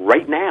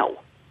right now.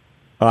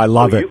 I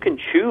love it. You can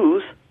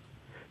choose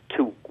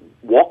to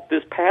walk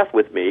this path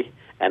with me,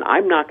 and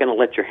I'm not going to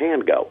let your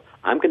hand go.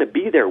 I'm going to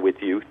be there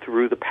with you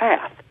through the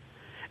path.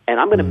 And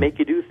I'm going to make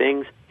you do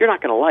things you're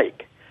not going to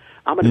like.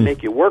 I'm going to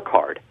make you work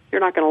hard.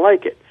 You're not going to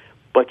like it.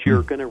 But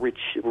you're going to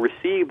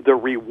receive the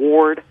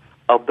reward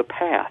of the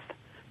path.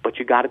 But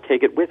you got to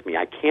take it with me.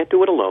 I can't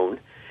do it alone,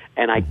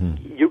 and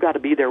you got to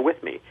be there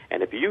with me.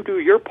 And if you do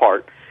your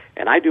part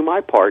and I do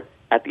my part,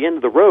 at the end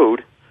of the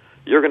road,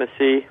 you're going to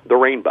see the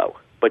rainbow.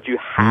 But you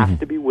have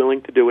to be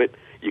willing to do it.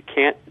 You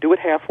can't do it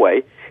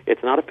halfway.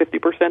 It's not a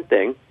 50%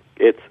 thing.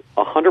 It's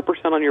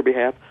 100% on your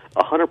behalf,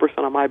 100%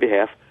 on my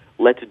behalf.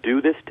 Let's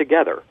do this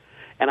together.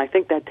 And I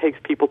think that takes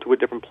people to a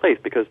different place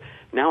because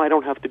now I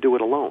don't have to do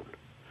it alone.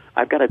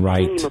 I've got a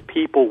team of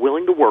people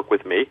willing to work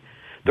with me.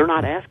 They're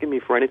not asking me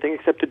for anything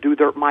except to do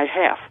my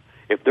half.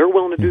 If they're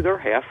willing to do their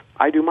half,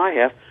 I do my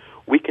half.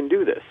 We can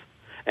do this.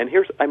 And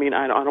I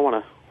don't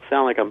want to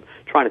sound like I'm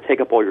trying to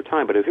take up all your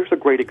time, but here's a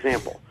great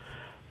example.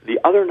 The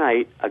other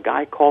night, a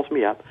guy calls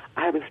me up.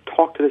 I haven't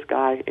talked to this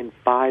guy in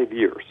 5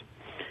 years.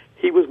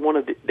 He was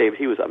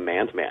he was a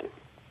man's man.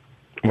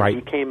 Right.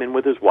 He came in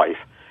with his wife,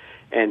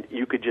 and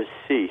you could just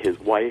see his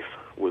wife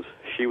was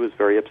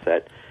very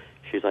upset.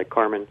 She's like,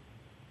 Carmen,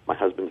 my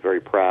husband's very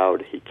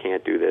proud. He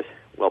can't do this.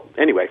 Well,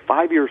 anyway,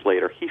 5 years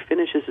later, he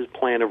finishes his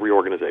plan of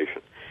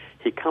reorganization.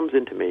 He comes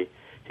into me.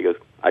 He goes,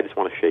 I just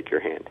want to shake your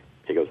hand.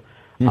 He goes,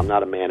 I'm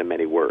not a man of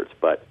many words,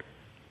 but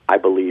I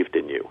believed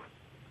in you.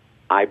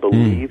 I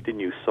believed in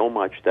you so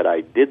much that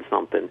I did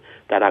something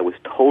that I was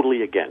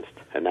totally against,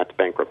 and that's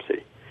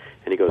bankruptcy.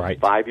 And he goes,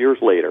 5 years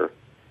later,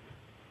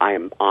 I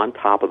am on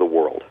top of the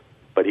world.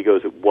 But he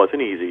goes, it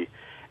wasn't easy,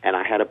 and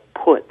I had to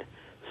put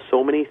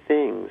so many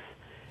things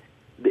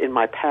in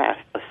my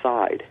past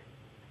aside.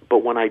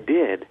 But when I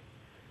did,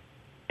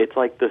 it's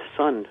like the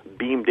sun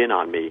beamed in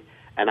on me,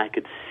 and I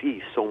could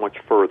see so much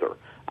further.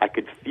 I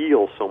could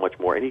feel so much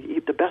more. And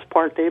the best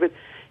part, David,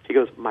 he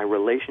goes, my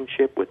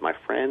relationship with my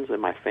friends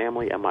and my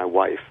family and my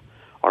wife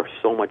are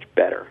so much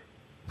better.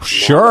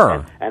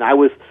 Sure. And I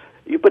was,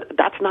 but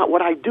that's not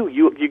what I do.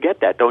 You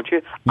get that, don't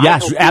you?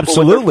 Yes,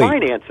 absolutely.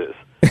 Finances.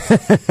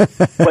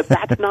 But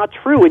that's not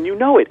true, and you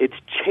know it. It's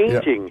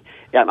changing.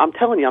 Yeah, I'm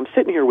telling you, I'm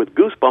sitting here with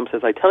goosebumps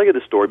as I tell you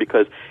the story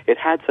because it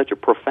had such a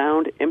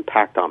profound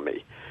impact on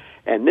me.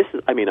 And this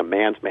is, a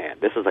man's man.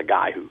 This is a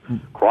guy who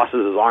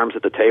crosses his arms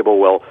at the table.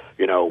 Well,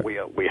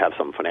 we have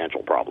some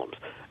financial problems.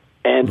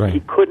 And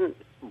he couldn't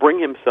bring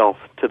himself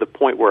to the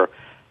point where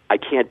I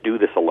can't do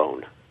this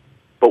alone.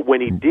 But when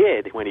he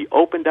did, when he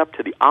opened up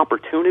to the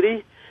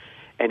opportunity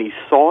and he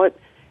saw it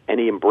and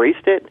he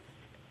embraced it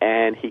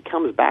and he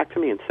comes back to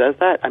me and says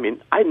that,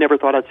 I never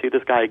thought I'd see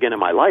this guy again in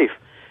my life.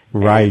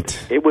 Right.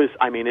 And it was,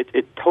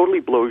 it totally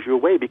blows you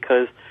away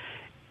because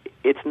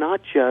it's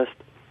not just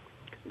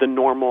the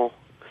normal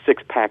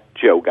six-pack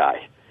Joe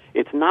guy.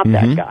 It's not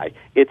that guy.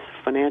 It's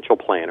financial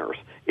planners.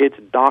 It's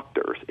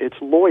doctors. It's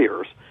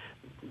lawyers.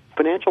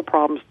 Financial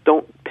problems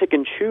don't pick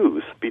and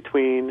choose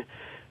between,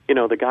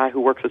 the guy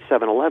who works at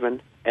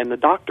 7-Eleven and the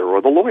doctor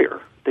or the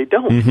lawyer. They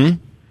don't.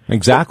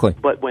 Exactly.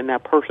 But when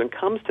that person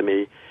comes to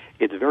me,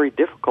 it's very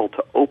difficult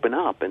to open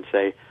up and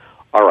say,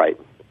 all right,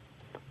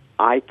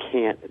 I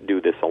can't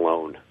do this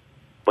alone.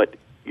 But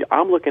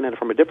I'm looking at it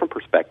from a different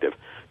perspective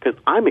because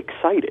I'm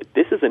excited.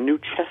 This is a new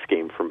chess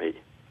game for me.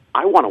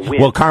 I want to win.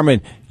 Well,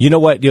 Carmen, You know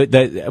what?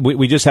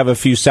 We just have a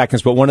few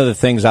seconds, but one of the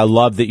things I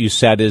love that you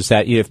said is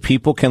that if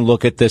people can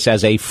look at this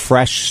as a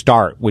fresh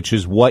start, which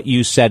is what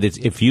you said,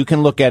 if you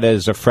can look at it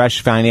as a fresh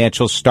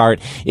financial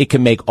start, it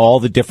can make all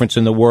the difference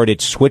in the world.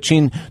 It's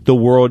switching the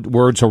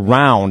words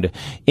around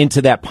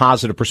into that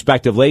positive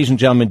perspective. Ladies and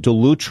gentlemen,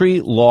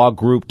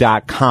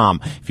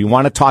 DelutreLawGroup.com. If you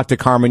want to talk to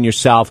Carmen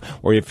yourself,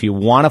 or if you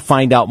want to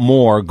find out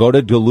more, go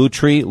to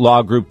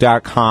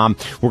DelutreLawGroup.com.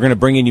 We're going to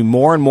bring in you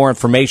more and more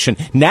information.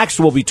 Next,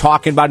 we'll be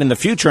talking about, in the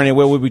future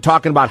anyway, we'll be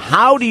talking about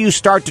how do you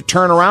start to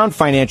turn around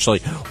financially?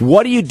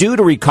 What do you do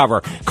to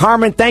recover?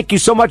 Carmen, thank you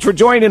so much for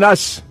joining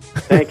us.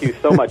 Thank you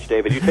so much,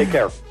 David. You take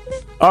care.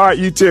 All right,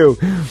 you too.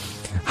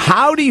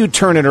 How do you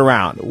turn it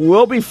around?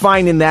 We'll be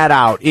finding that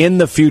out in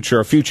the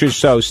future, a future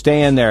show.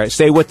 Stay in there.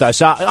 Stay with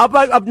us.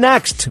 Up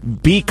next,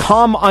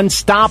 Become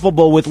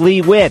Unstoppable with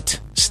Lee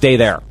Witt. Stay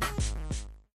there.